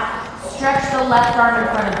 now stretch the left arm in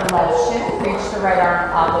front of the left shin. Reach the right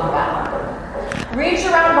arm up and back. Reach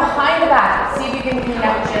around behind the back. See if you can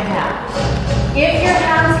connect your hands. If your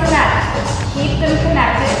hands connect, keep them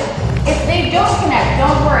connected. If they don't connect,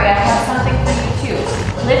 don't worry. I have something for you too.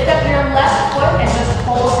 Lift up your left foot and just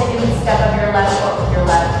hold the instep of your left foot with your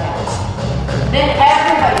left hand. Then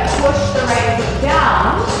everybody push the right foot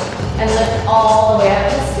down and lift all the way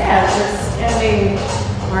up to stand. Just standing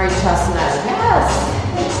marichasana. Yes.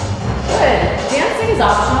 Good. Dancing is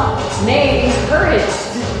optional. Nay, encouraged.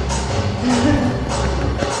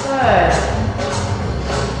 Good.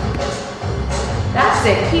 That's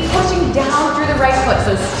it. Keep pushing down through the right foot.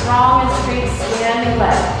 So strong and straight standing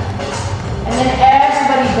leg. And then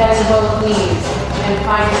everybody bend both knees and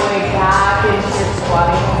find your way back into your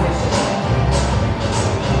squatting position.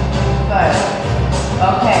 Good.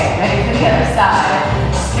 Okay, ready for the other side.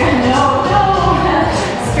 No.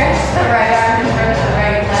 Stretch the right arm in front of the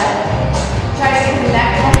right leg. Try to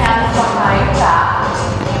connect the hands behind the back.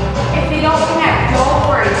 If they don't connect, don't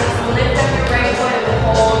worry. Just lift up your right foot and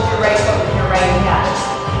hold your right foot with your right hand.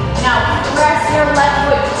 Now press your left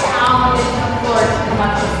foot down into the floor to come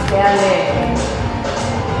up to standing.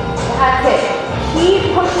 That's it.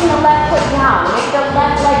 Keep pushing the left foot down. Make the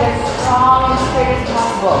left leg as strong and straight as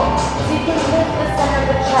possible. So you can lift the center of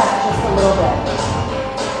the chest just a little bit.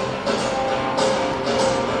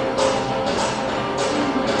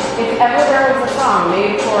 If ever there was a song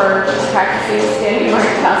made for practicing standing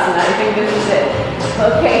marichasana, I think this is it.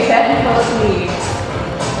 Okay, bend both knees.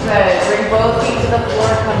 Good. Bring both feet to the floor,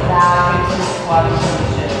 come back into the squatting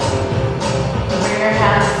position. Bring your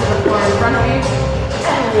hands to the floor in front of you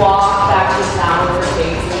and walk back to downward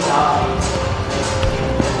facing dog.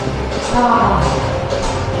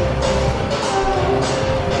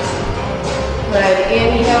 Good.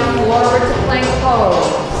 Inhale, forward to plank pose.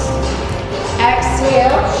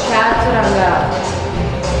 Exhale, chaturanga.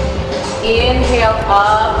 Inhale,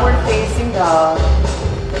 upward facing dog.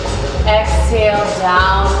 Exhale,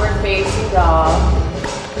 downward facing dog.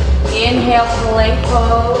 Inhale, plank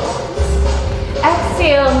pose.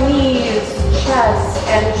 Exhale, knees, chest,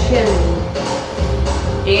 and chin.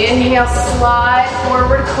 Inhale, slide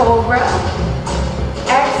forward, cobra.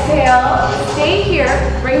 Exhale, stay here.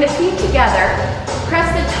 Bring the feet together. Press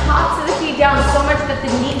the tops of the feet down so much that the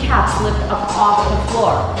kneecaps lift up off the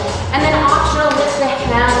floor. And then optional, lift the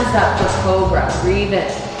hands up for cobra. Breathe in.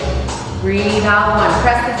 Breathe out 1.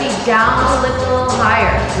 Press the feet down to lift a little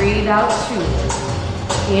higher. Breathe out 2.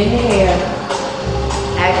 Inhale.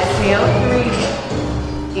 Exhale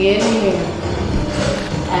 3. Inhale.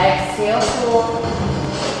 Exhale 4.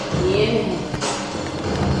 Inhale.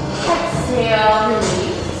 Exhale,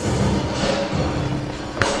 release.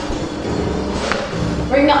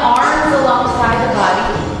 Bring the arms alongside the body.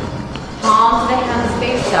 Palms of the hands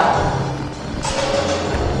face up.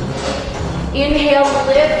 Inhale,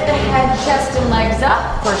 lift the head, chest, and legs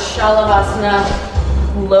up for Shalavasana,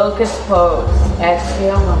 locust pose.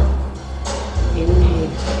 Exhale 1.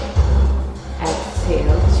 Inhale.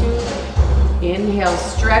 Exhale 2. Inhale,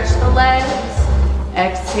 stretch the legs.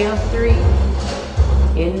 Exhale 3.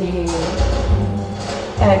 Inhale.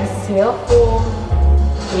 Exhale 4.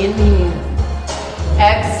 Inhale.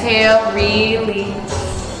 Exhale,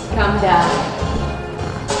 release. Come down.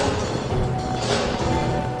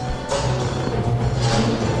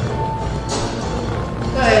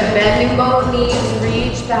 Good. Bending both knees,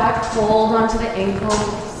 reach back, hold onto the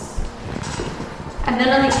ankles. And then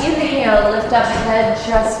on the inhale, lift up head,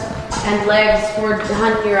 chest, and legs for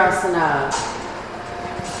Dhanurasana.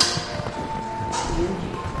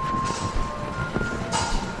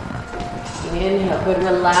 Inhale. Good.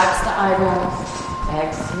 Relax the eyebrows.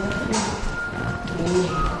 Exhale.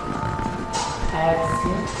 Inhale.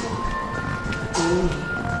 Exhale. Inhale.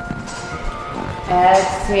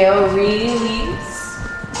 Exhale. Release.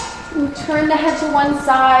 And turn the head to one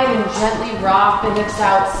side and gently rock the hips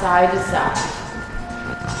out side to side.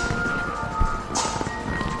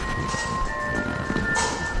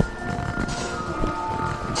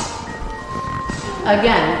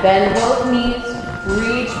 Again, bend both knees,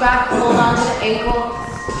 reach back, hold on to the ankles.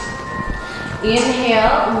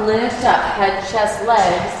 Inhale, lift up, head, chest,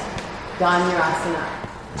 legs, Dhanurasana.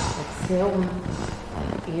 Exhale 1,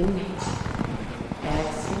 inhale,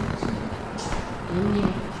 exhale 2,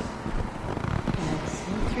 inhale.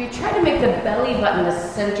 3. Try to make the belly button the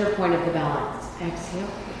center point of the balance. Exhale.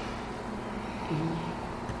 Inhale.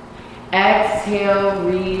 Exhale,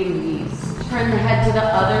 release. Turn the head to the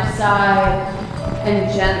other side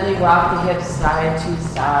and gently rock the hips side to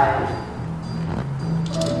side.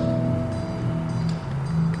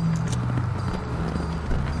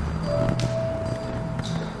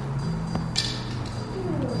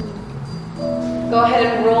 Go ahead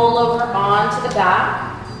and roll over onto the back.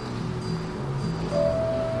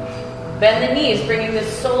 Bend the knees, bringing the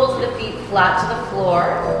soles of the feet flat to the floor.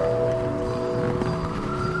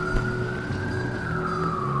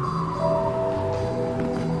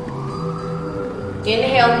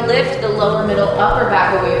 Inhale, lift the lower, middle, upper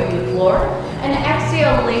back away from the floor. And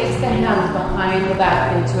exhale, lace the hands behind the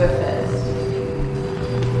back into a fist.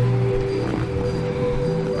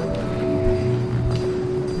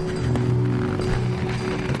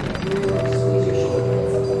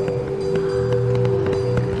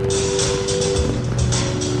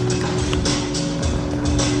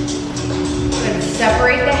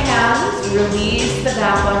 Separate the hands, release the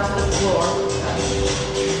back onto the floor.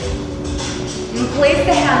 And place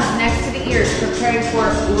the hands next to the ears, preparing for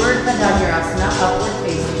Urdhva Dhanurasana, upward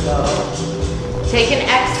facing dog. Take an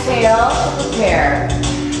exhale to prepare.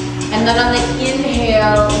 And then on the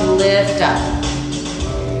inhale, lift up.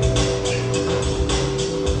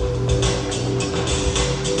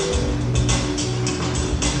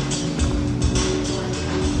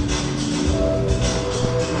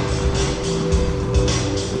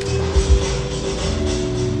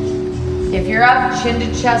 If you're up, chin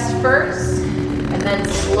to chest first, and then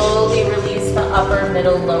slowly release the upper,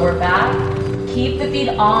 middle, lower back. Keep the feet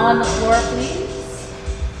on the floor, please.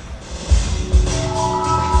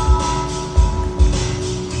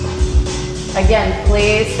 Again,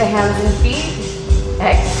 place the hands and feet.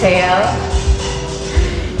 Exhale.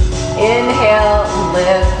 Inhale,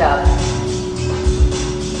 lift up.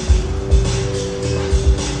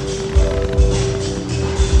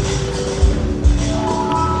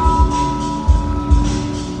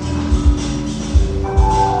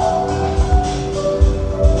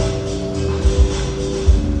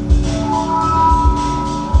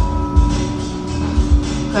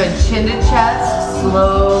 Good, chin to chest,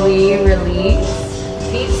 slowly release.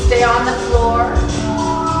 Feet stay on the floor.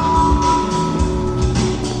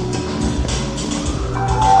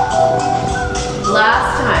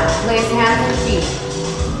 Last time, place hands and feet.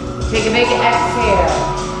 Take a big exhale.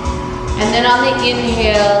 And then on the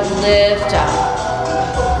inhale, lift up.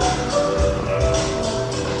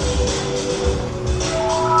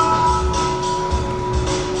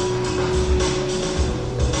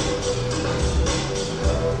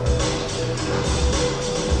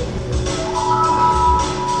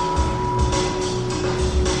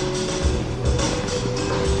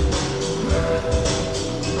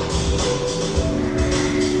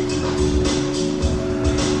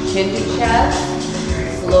 Chin to chest,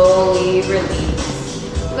 slowly release.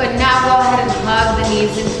 Good, now go ahead and hug the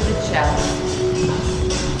knees into the chest.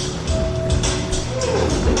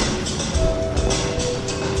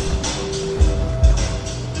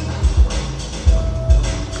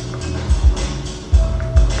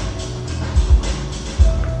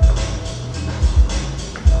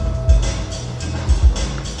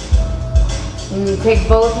 And take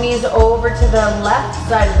both knees over to the left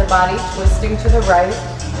side of the body, twisting to the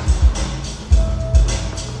right.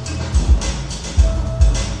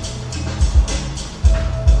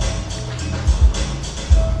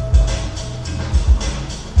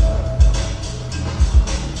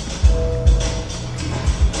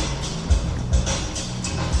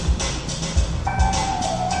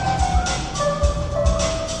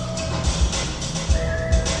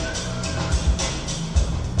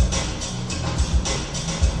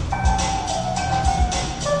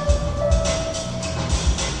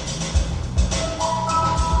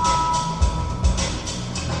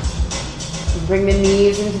 Bring the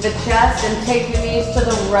knees into the chest and take the knees to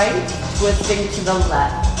the right, twisting to the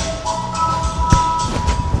left.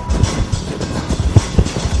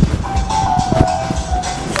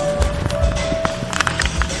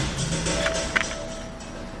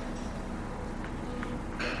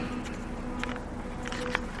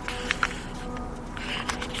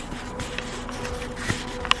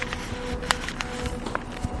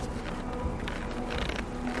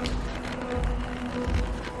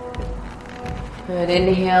 Good,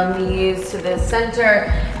 inhale, knees to the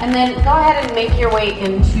center, and then go ahead and make your way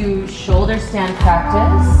into shoulder stand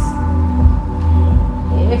practice.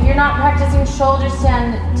 If you're not practicing shoulder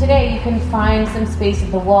stand today, you can find some space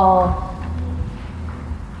at the wall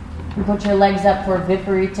and put your legs up for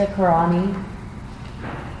Viparita Karani.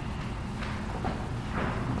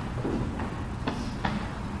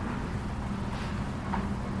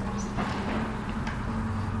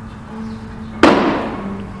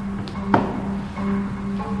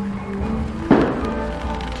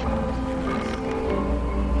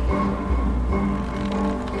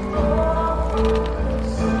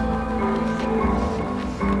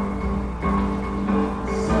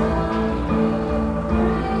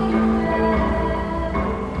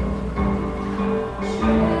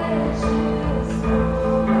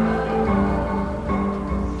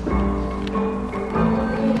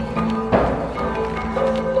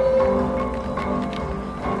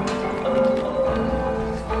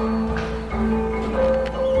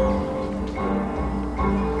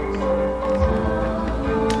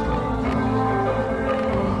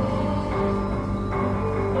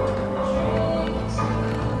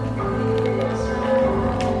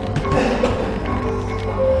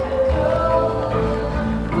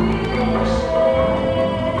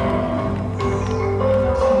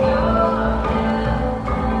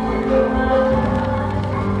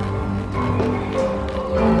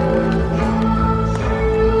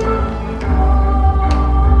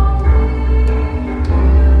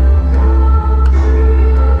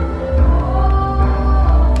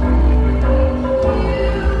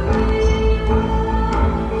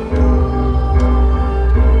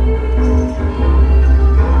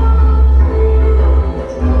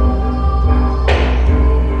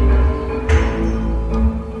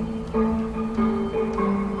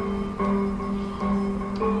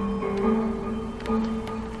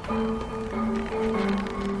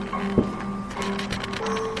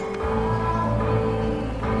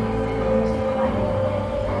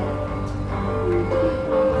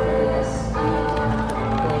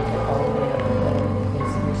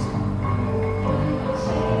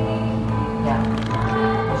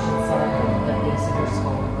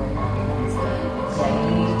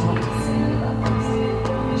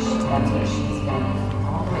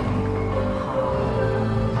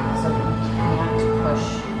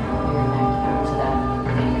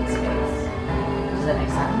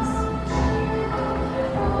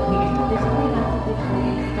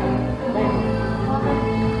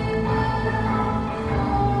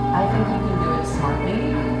 think you can do it smartly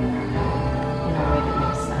in a way that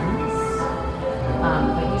makes sense.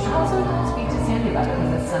 But you should also speak to Sandy about it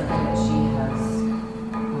because it's something that she has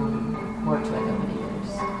worked with over the years.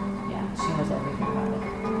 Yeah, she knows everything about it.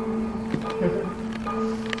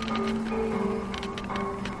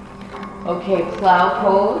 Okay, plow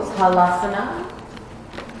pose, malasana.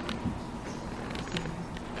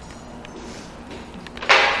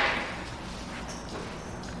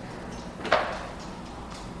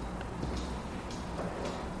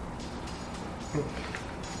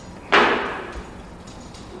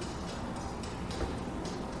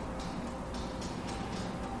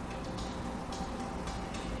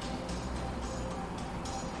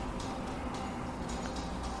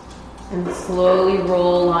 And slowly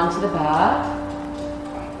roll onto the back.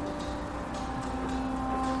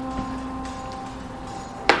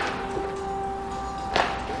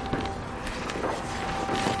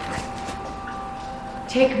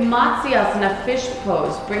 Take marichasana, fish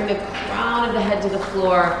pose. Bring the crown of the head to the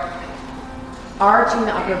floor, arching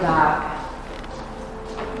the upper back.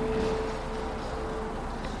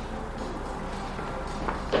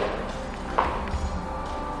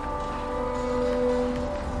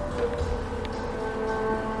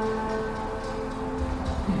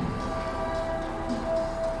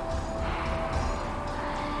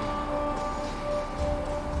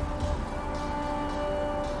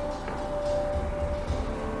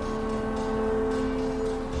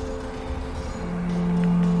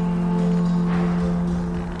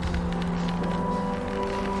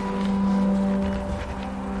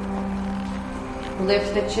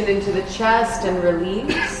 Lift the chin into the chest and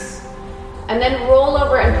release. And then roll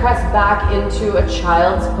over and press back into a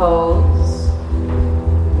child's pose.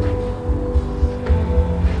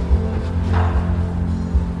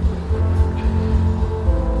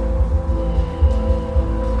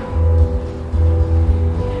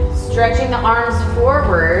 Stretching the arms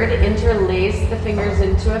forward, interlace the fingers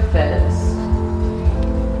into a fist.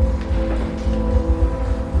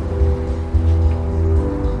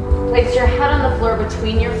 Place your head on the floor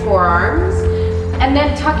between your forearms, and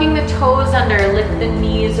then tucking the toes under, lift the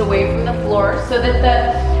knees away from the floor so that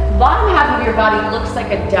the bottom half of your body looks like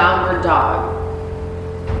a downward dog.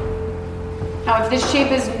 Now, if this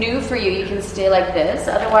shape is new for you, you can stay like this.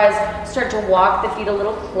 Otherwise, start to walk the feet a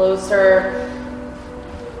little closer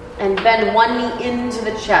and bend one knee into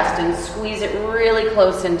the chest and squeeze it really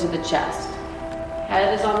close into the chest.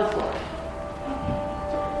 Head is on the floor.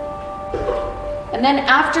 And then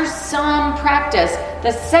after some practice,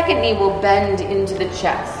 the second knee will bend into the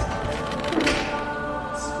chest.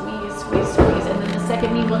 Squeeze, squeeze, squeeze. And then the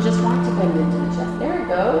second knee will just want to bend into the chest. There it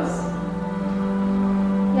goes.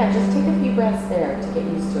 Yeah, just take a few breaths there to get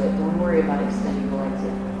used to it. Don't worry about extending the legs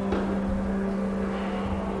yet.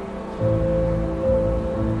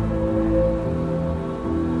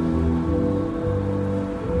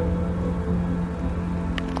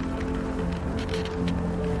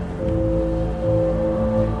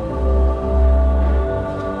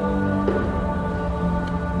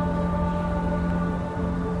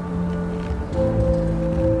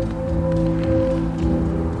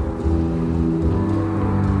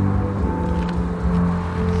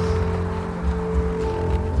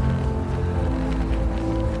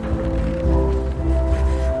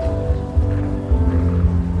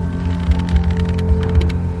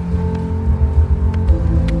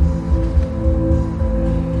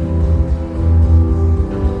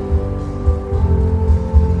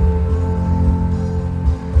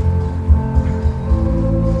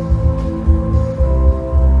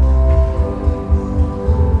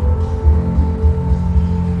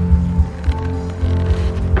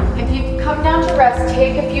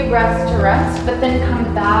 Take a few breaths to rest, but then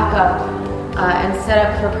come back up and set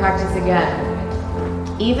up for practice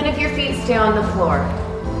again. Even if your feet stay on the floor.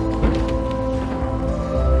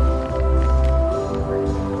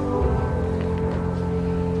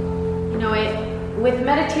 You know, with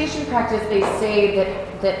meditation practice, they say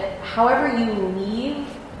that however you leave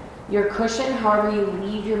your cushion, however you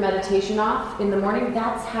leave your meditation off in the morning,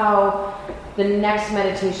 that's how the next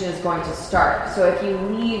meditation is going to start. So if you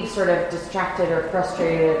leave sort of distracted or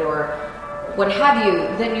frustrated or what have you,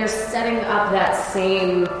 then you're setting up that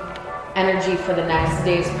same energy for the next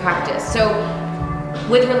day's practice. So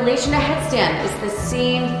with relation to headstand, it's the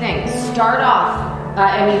same thing. End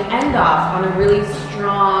off on a really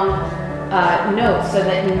strong note so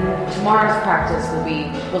that in tomorrow's practice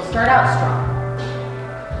we'll start out strong.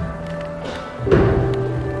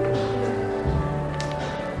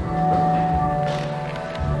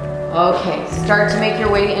 Okay, start to make your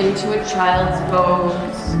way into a child's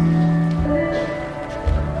pose.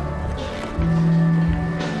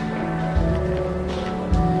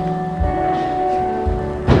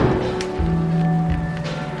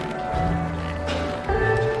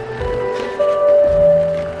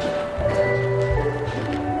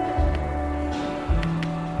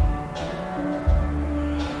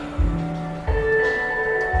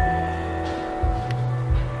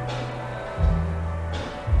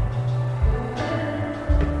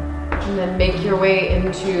 make your way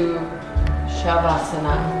into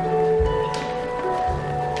Shavasana.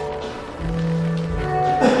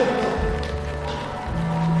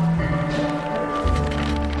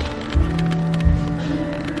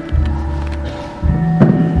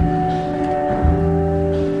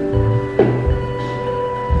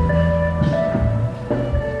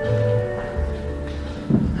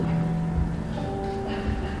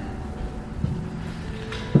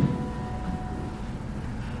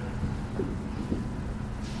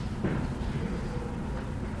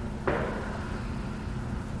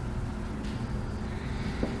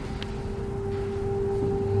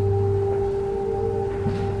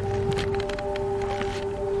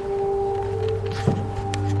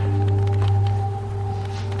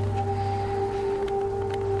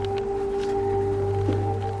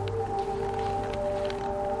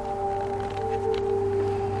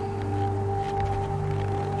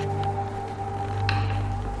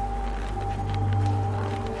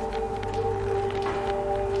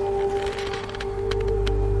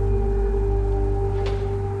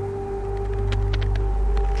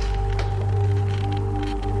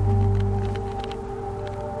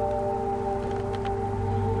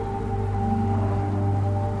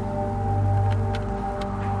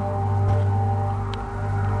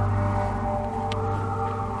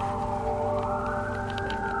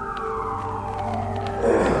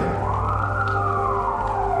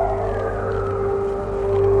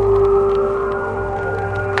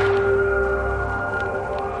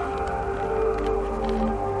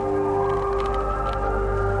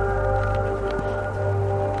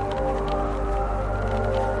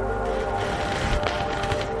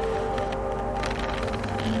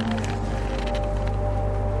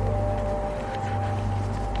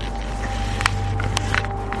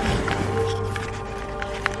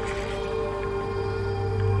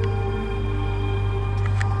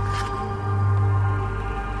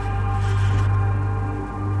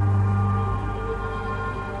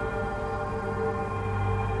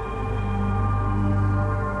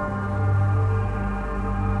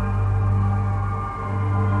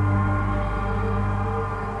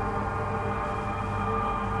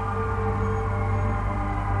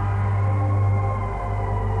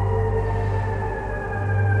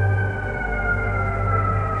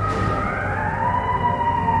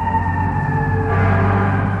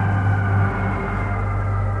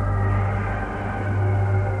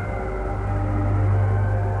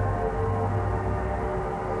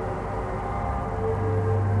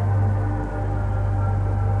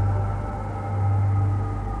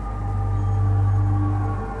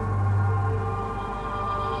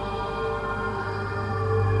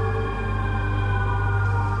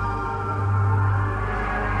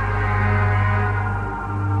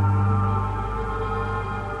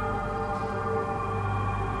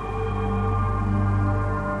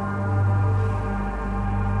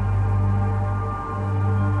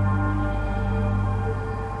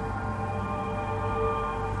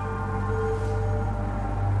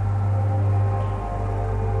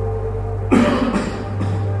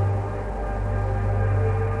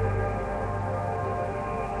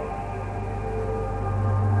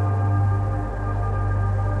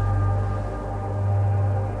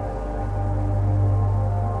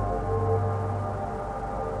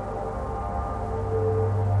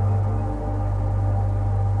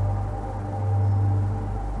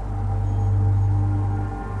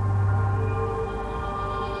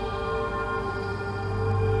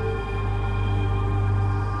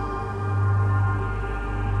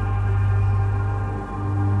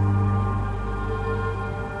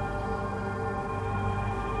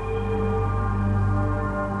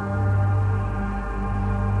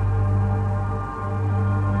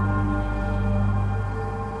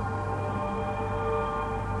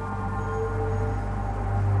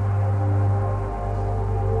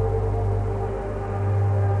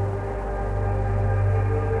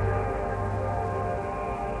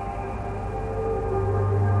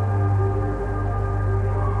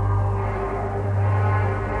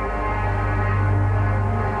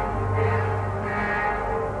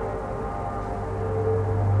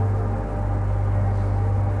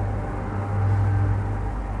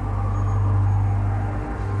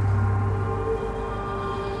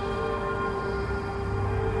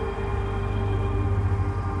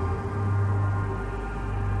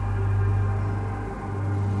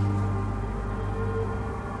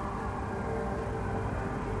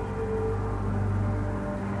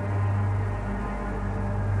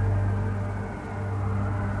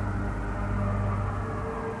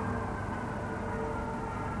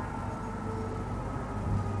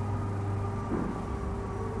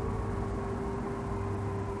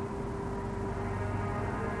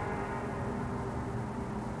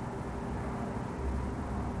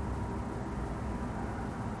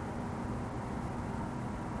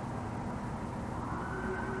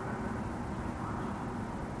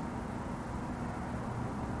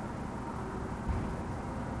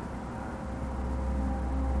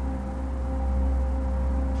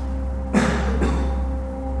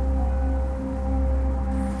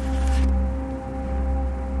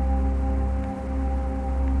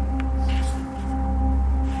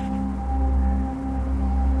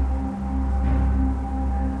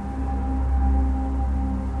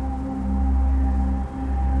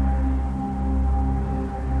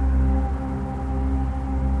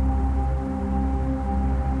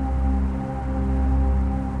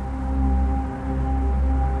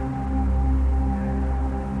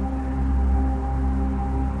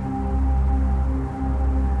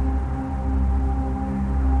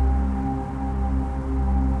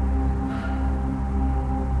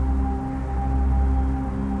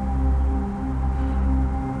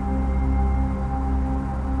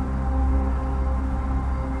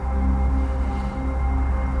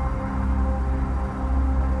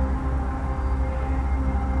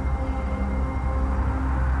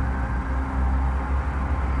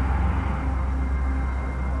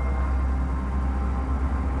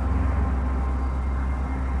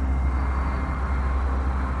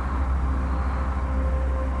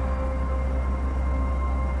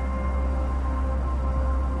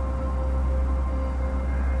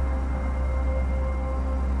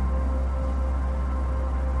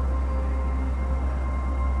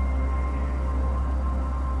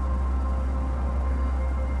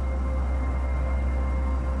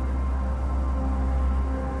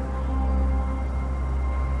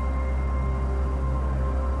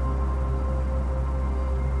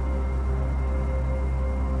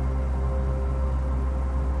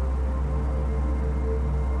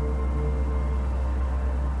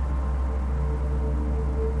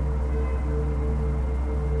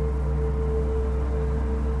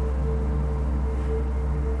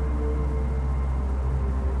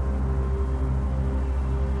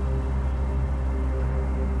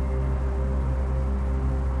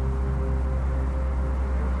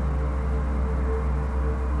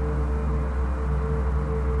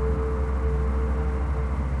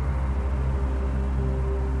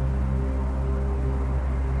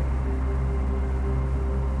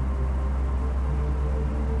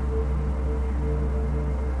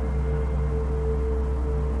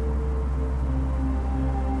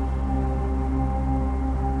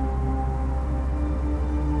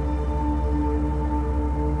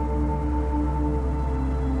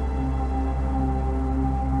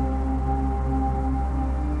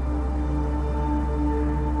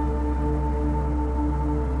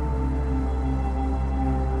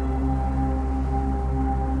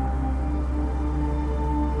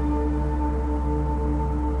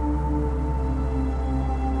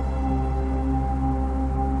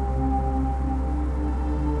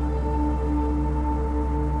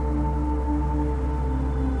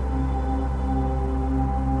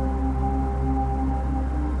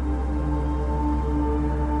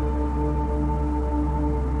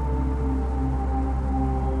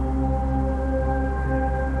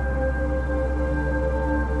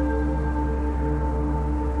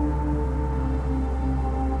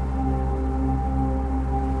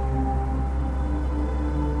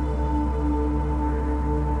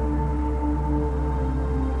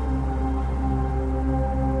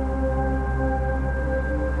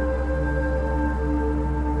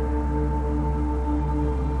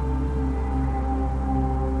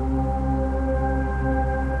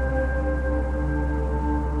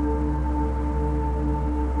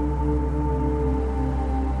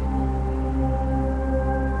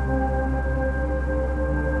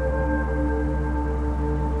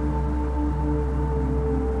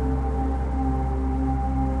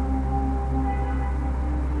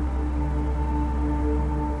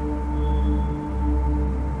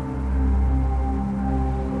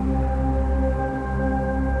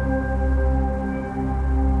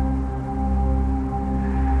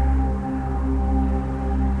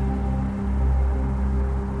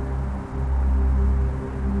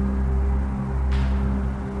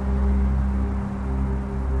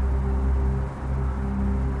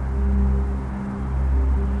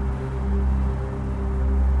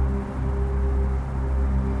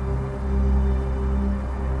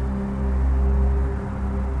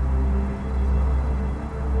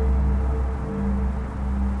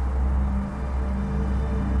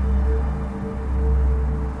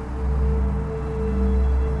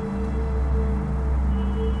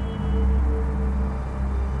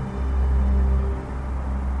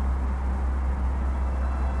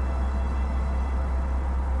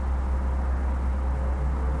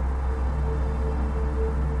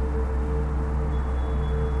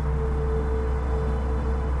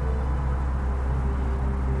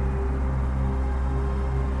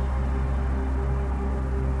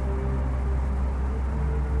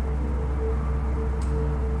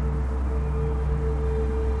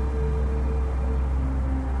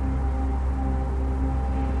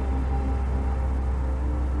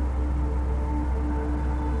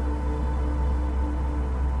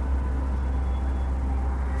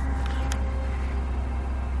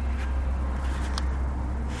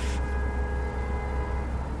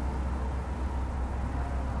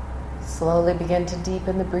 Slowly begin to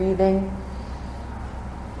deepen the breathing.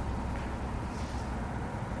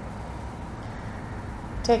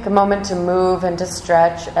 Take a moment to move and to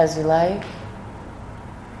stretch as you like.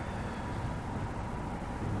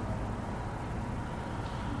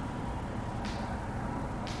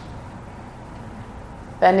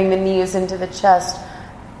 Bending the knees into the chest,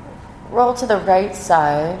 roll to the right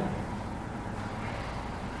side.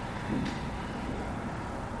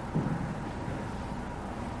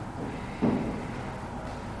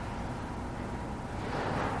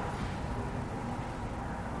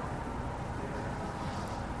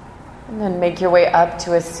 And then make your way up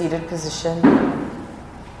to a seated position.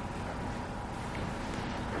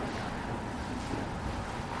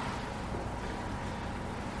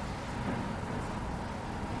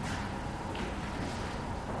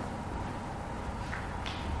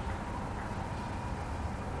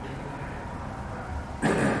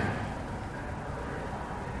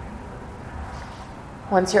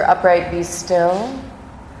 Once you're upright, be still.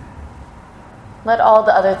 Let all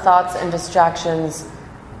the other thoughts and distractions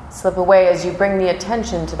slip away as you bring the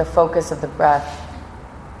attention to the focus of the breath.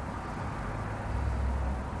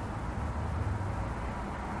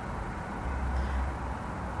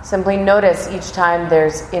 Simply notice each time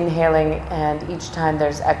there's inhaling and each time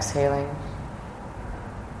there's exhaling.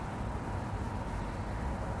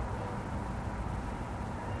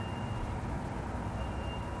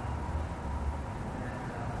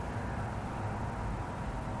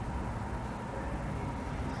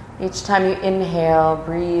 Each time you inhale,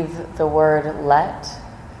 breathe the word let.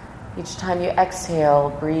 Each time you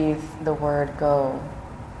exhale, breathe the word go.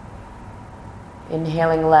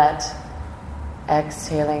 Inhaling let,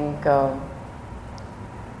 exhaling go.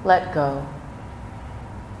 Let go.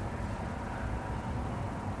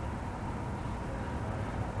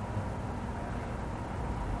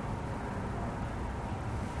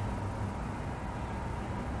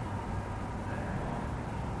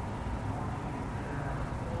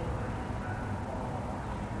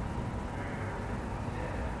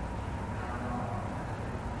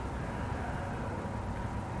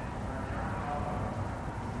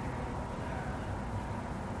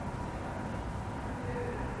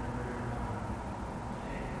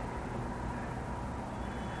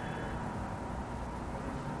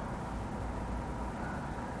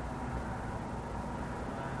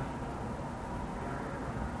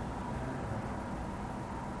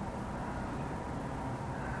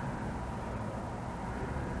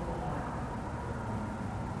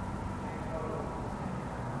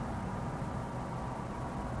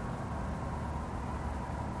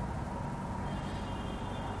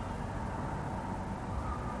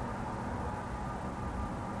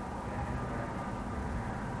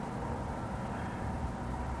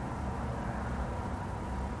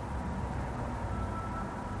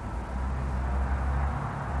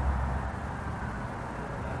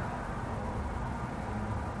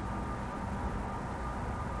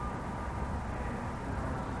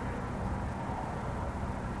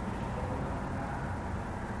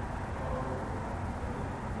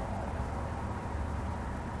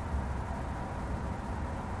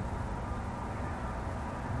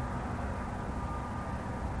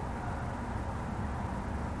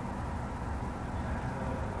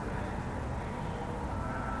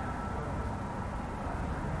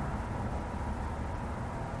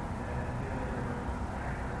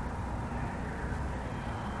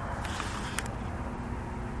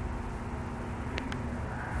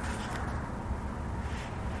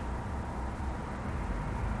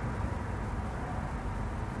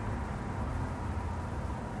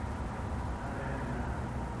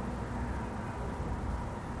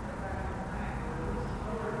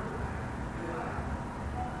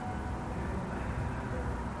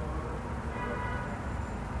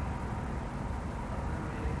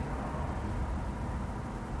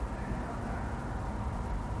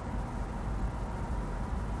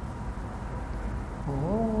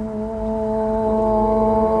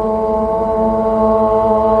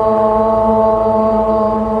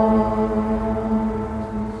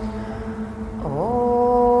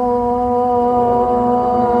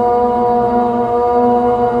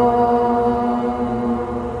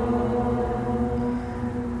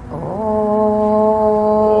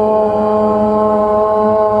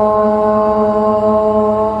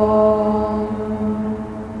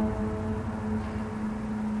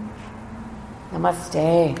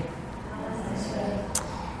 Namaste.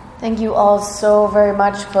 Thank you all so very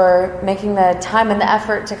much for making the time and the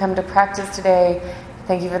effort to come to practice today.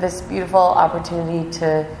 Thank you for this beautiful opportunity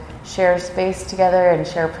to share space together and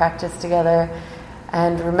share practice together.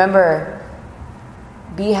 And remember,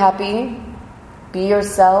 be happy, be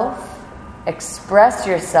yourself, Express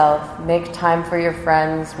yourself, make time for your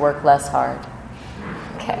friends, work less hard.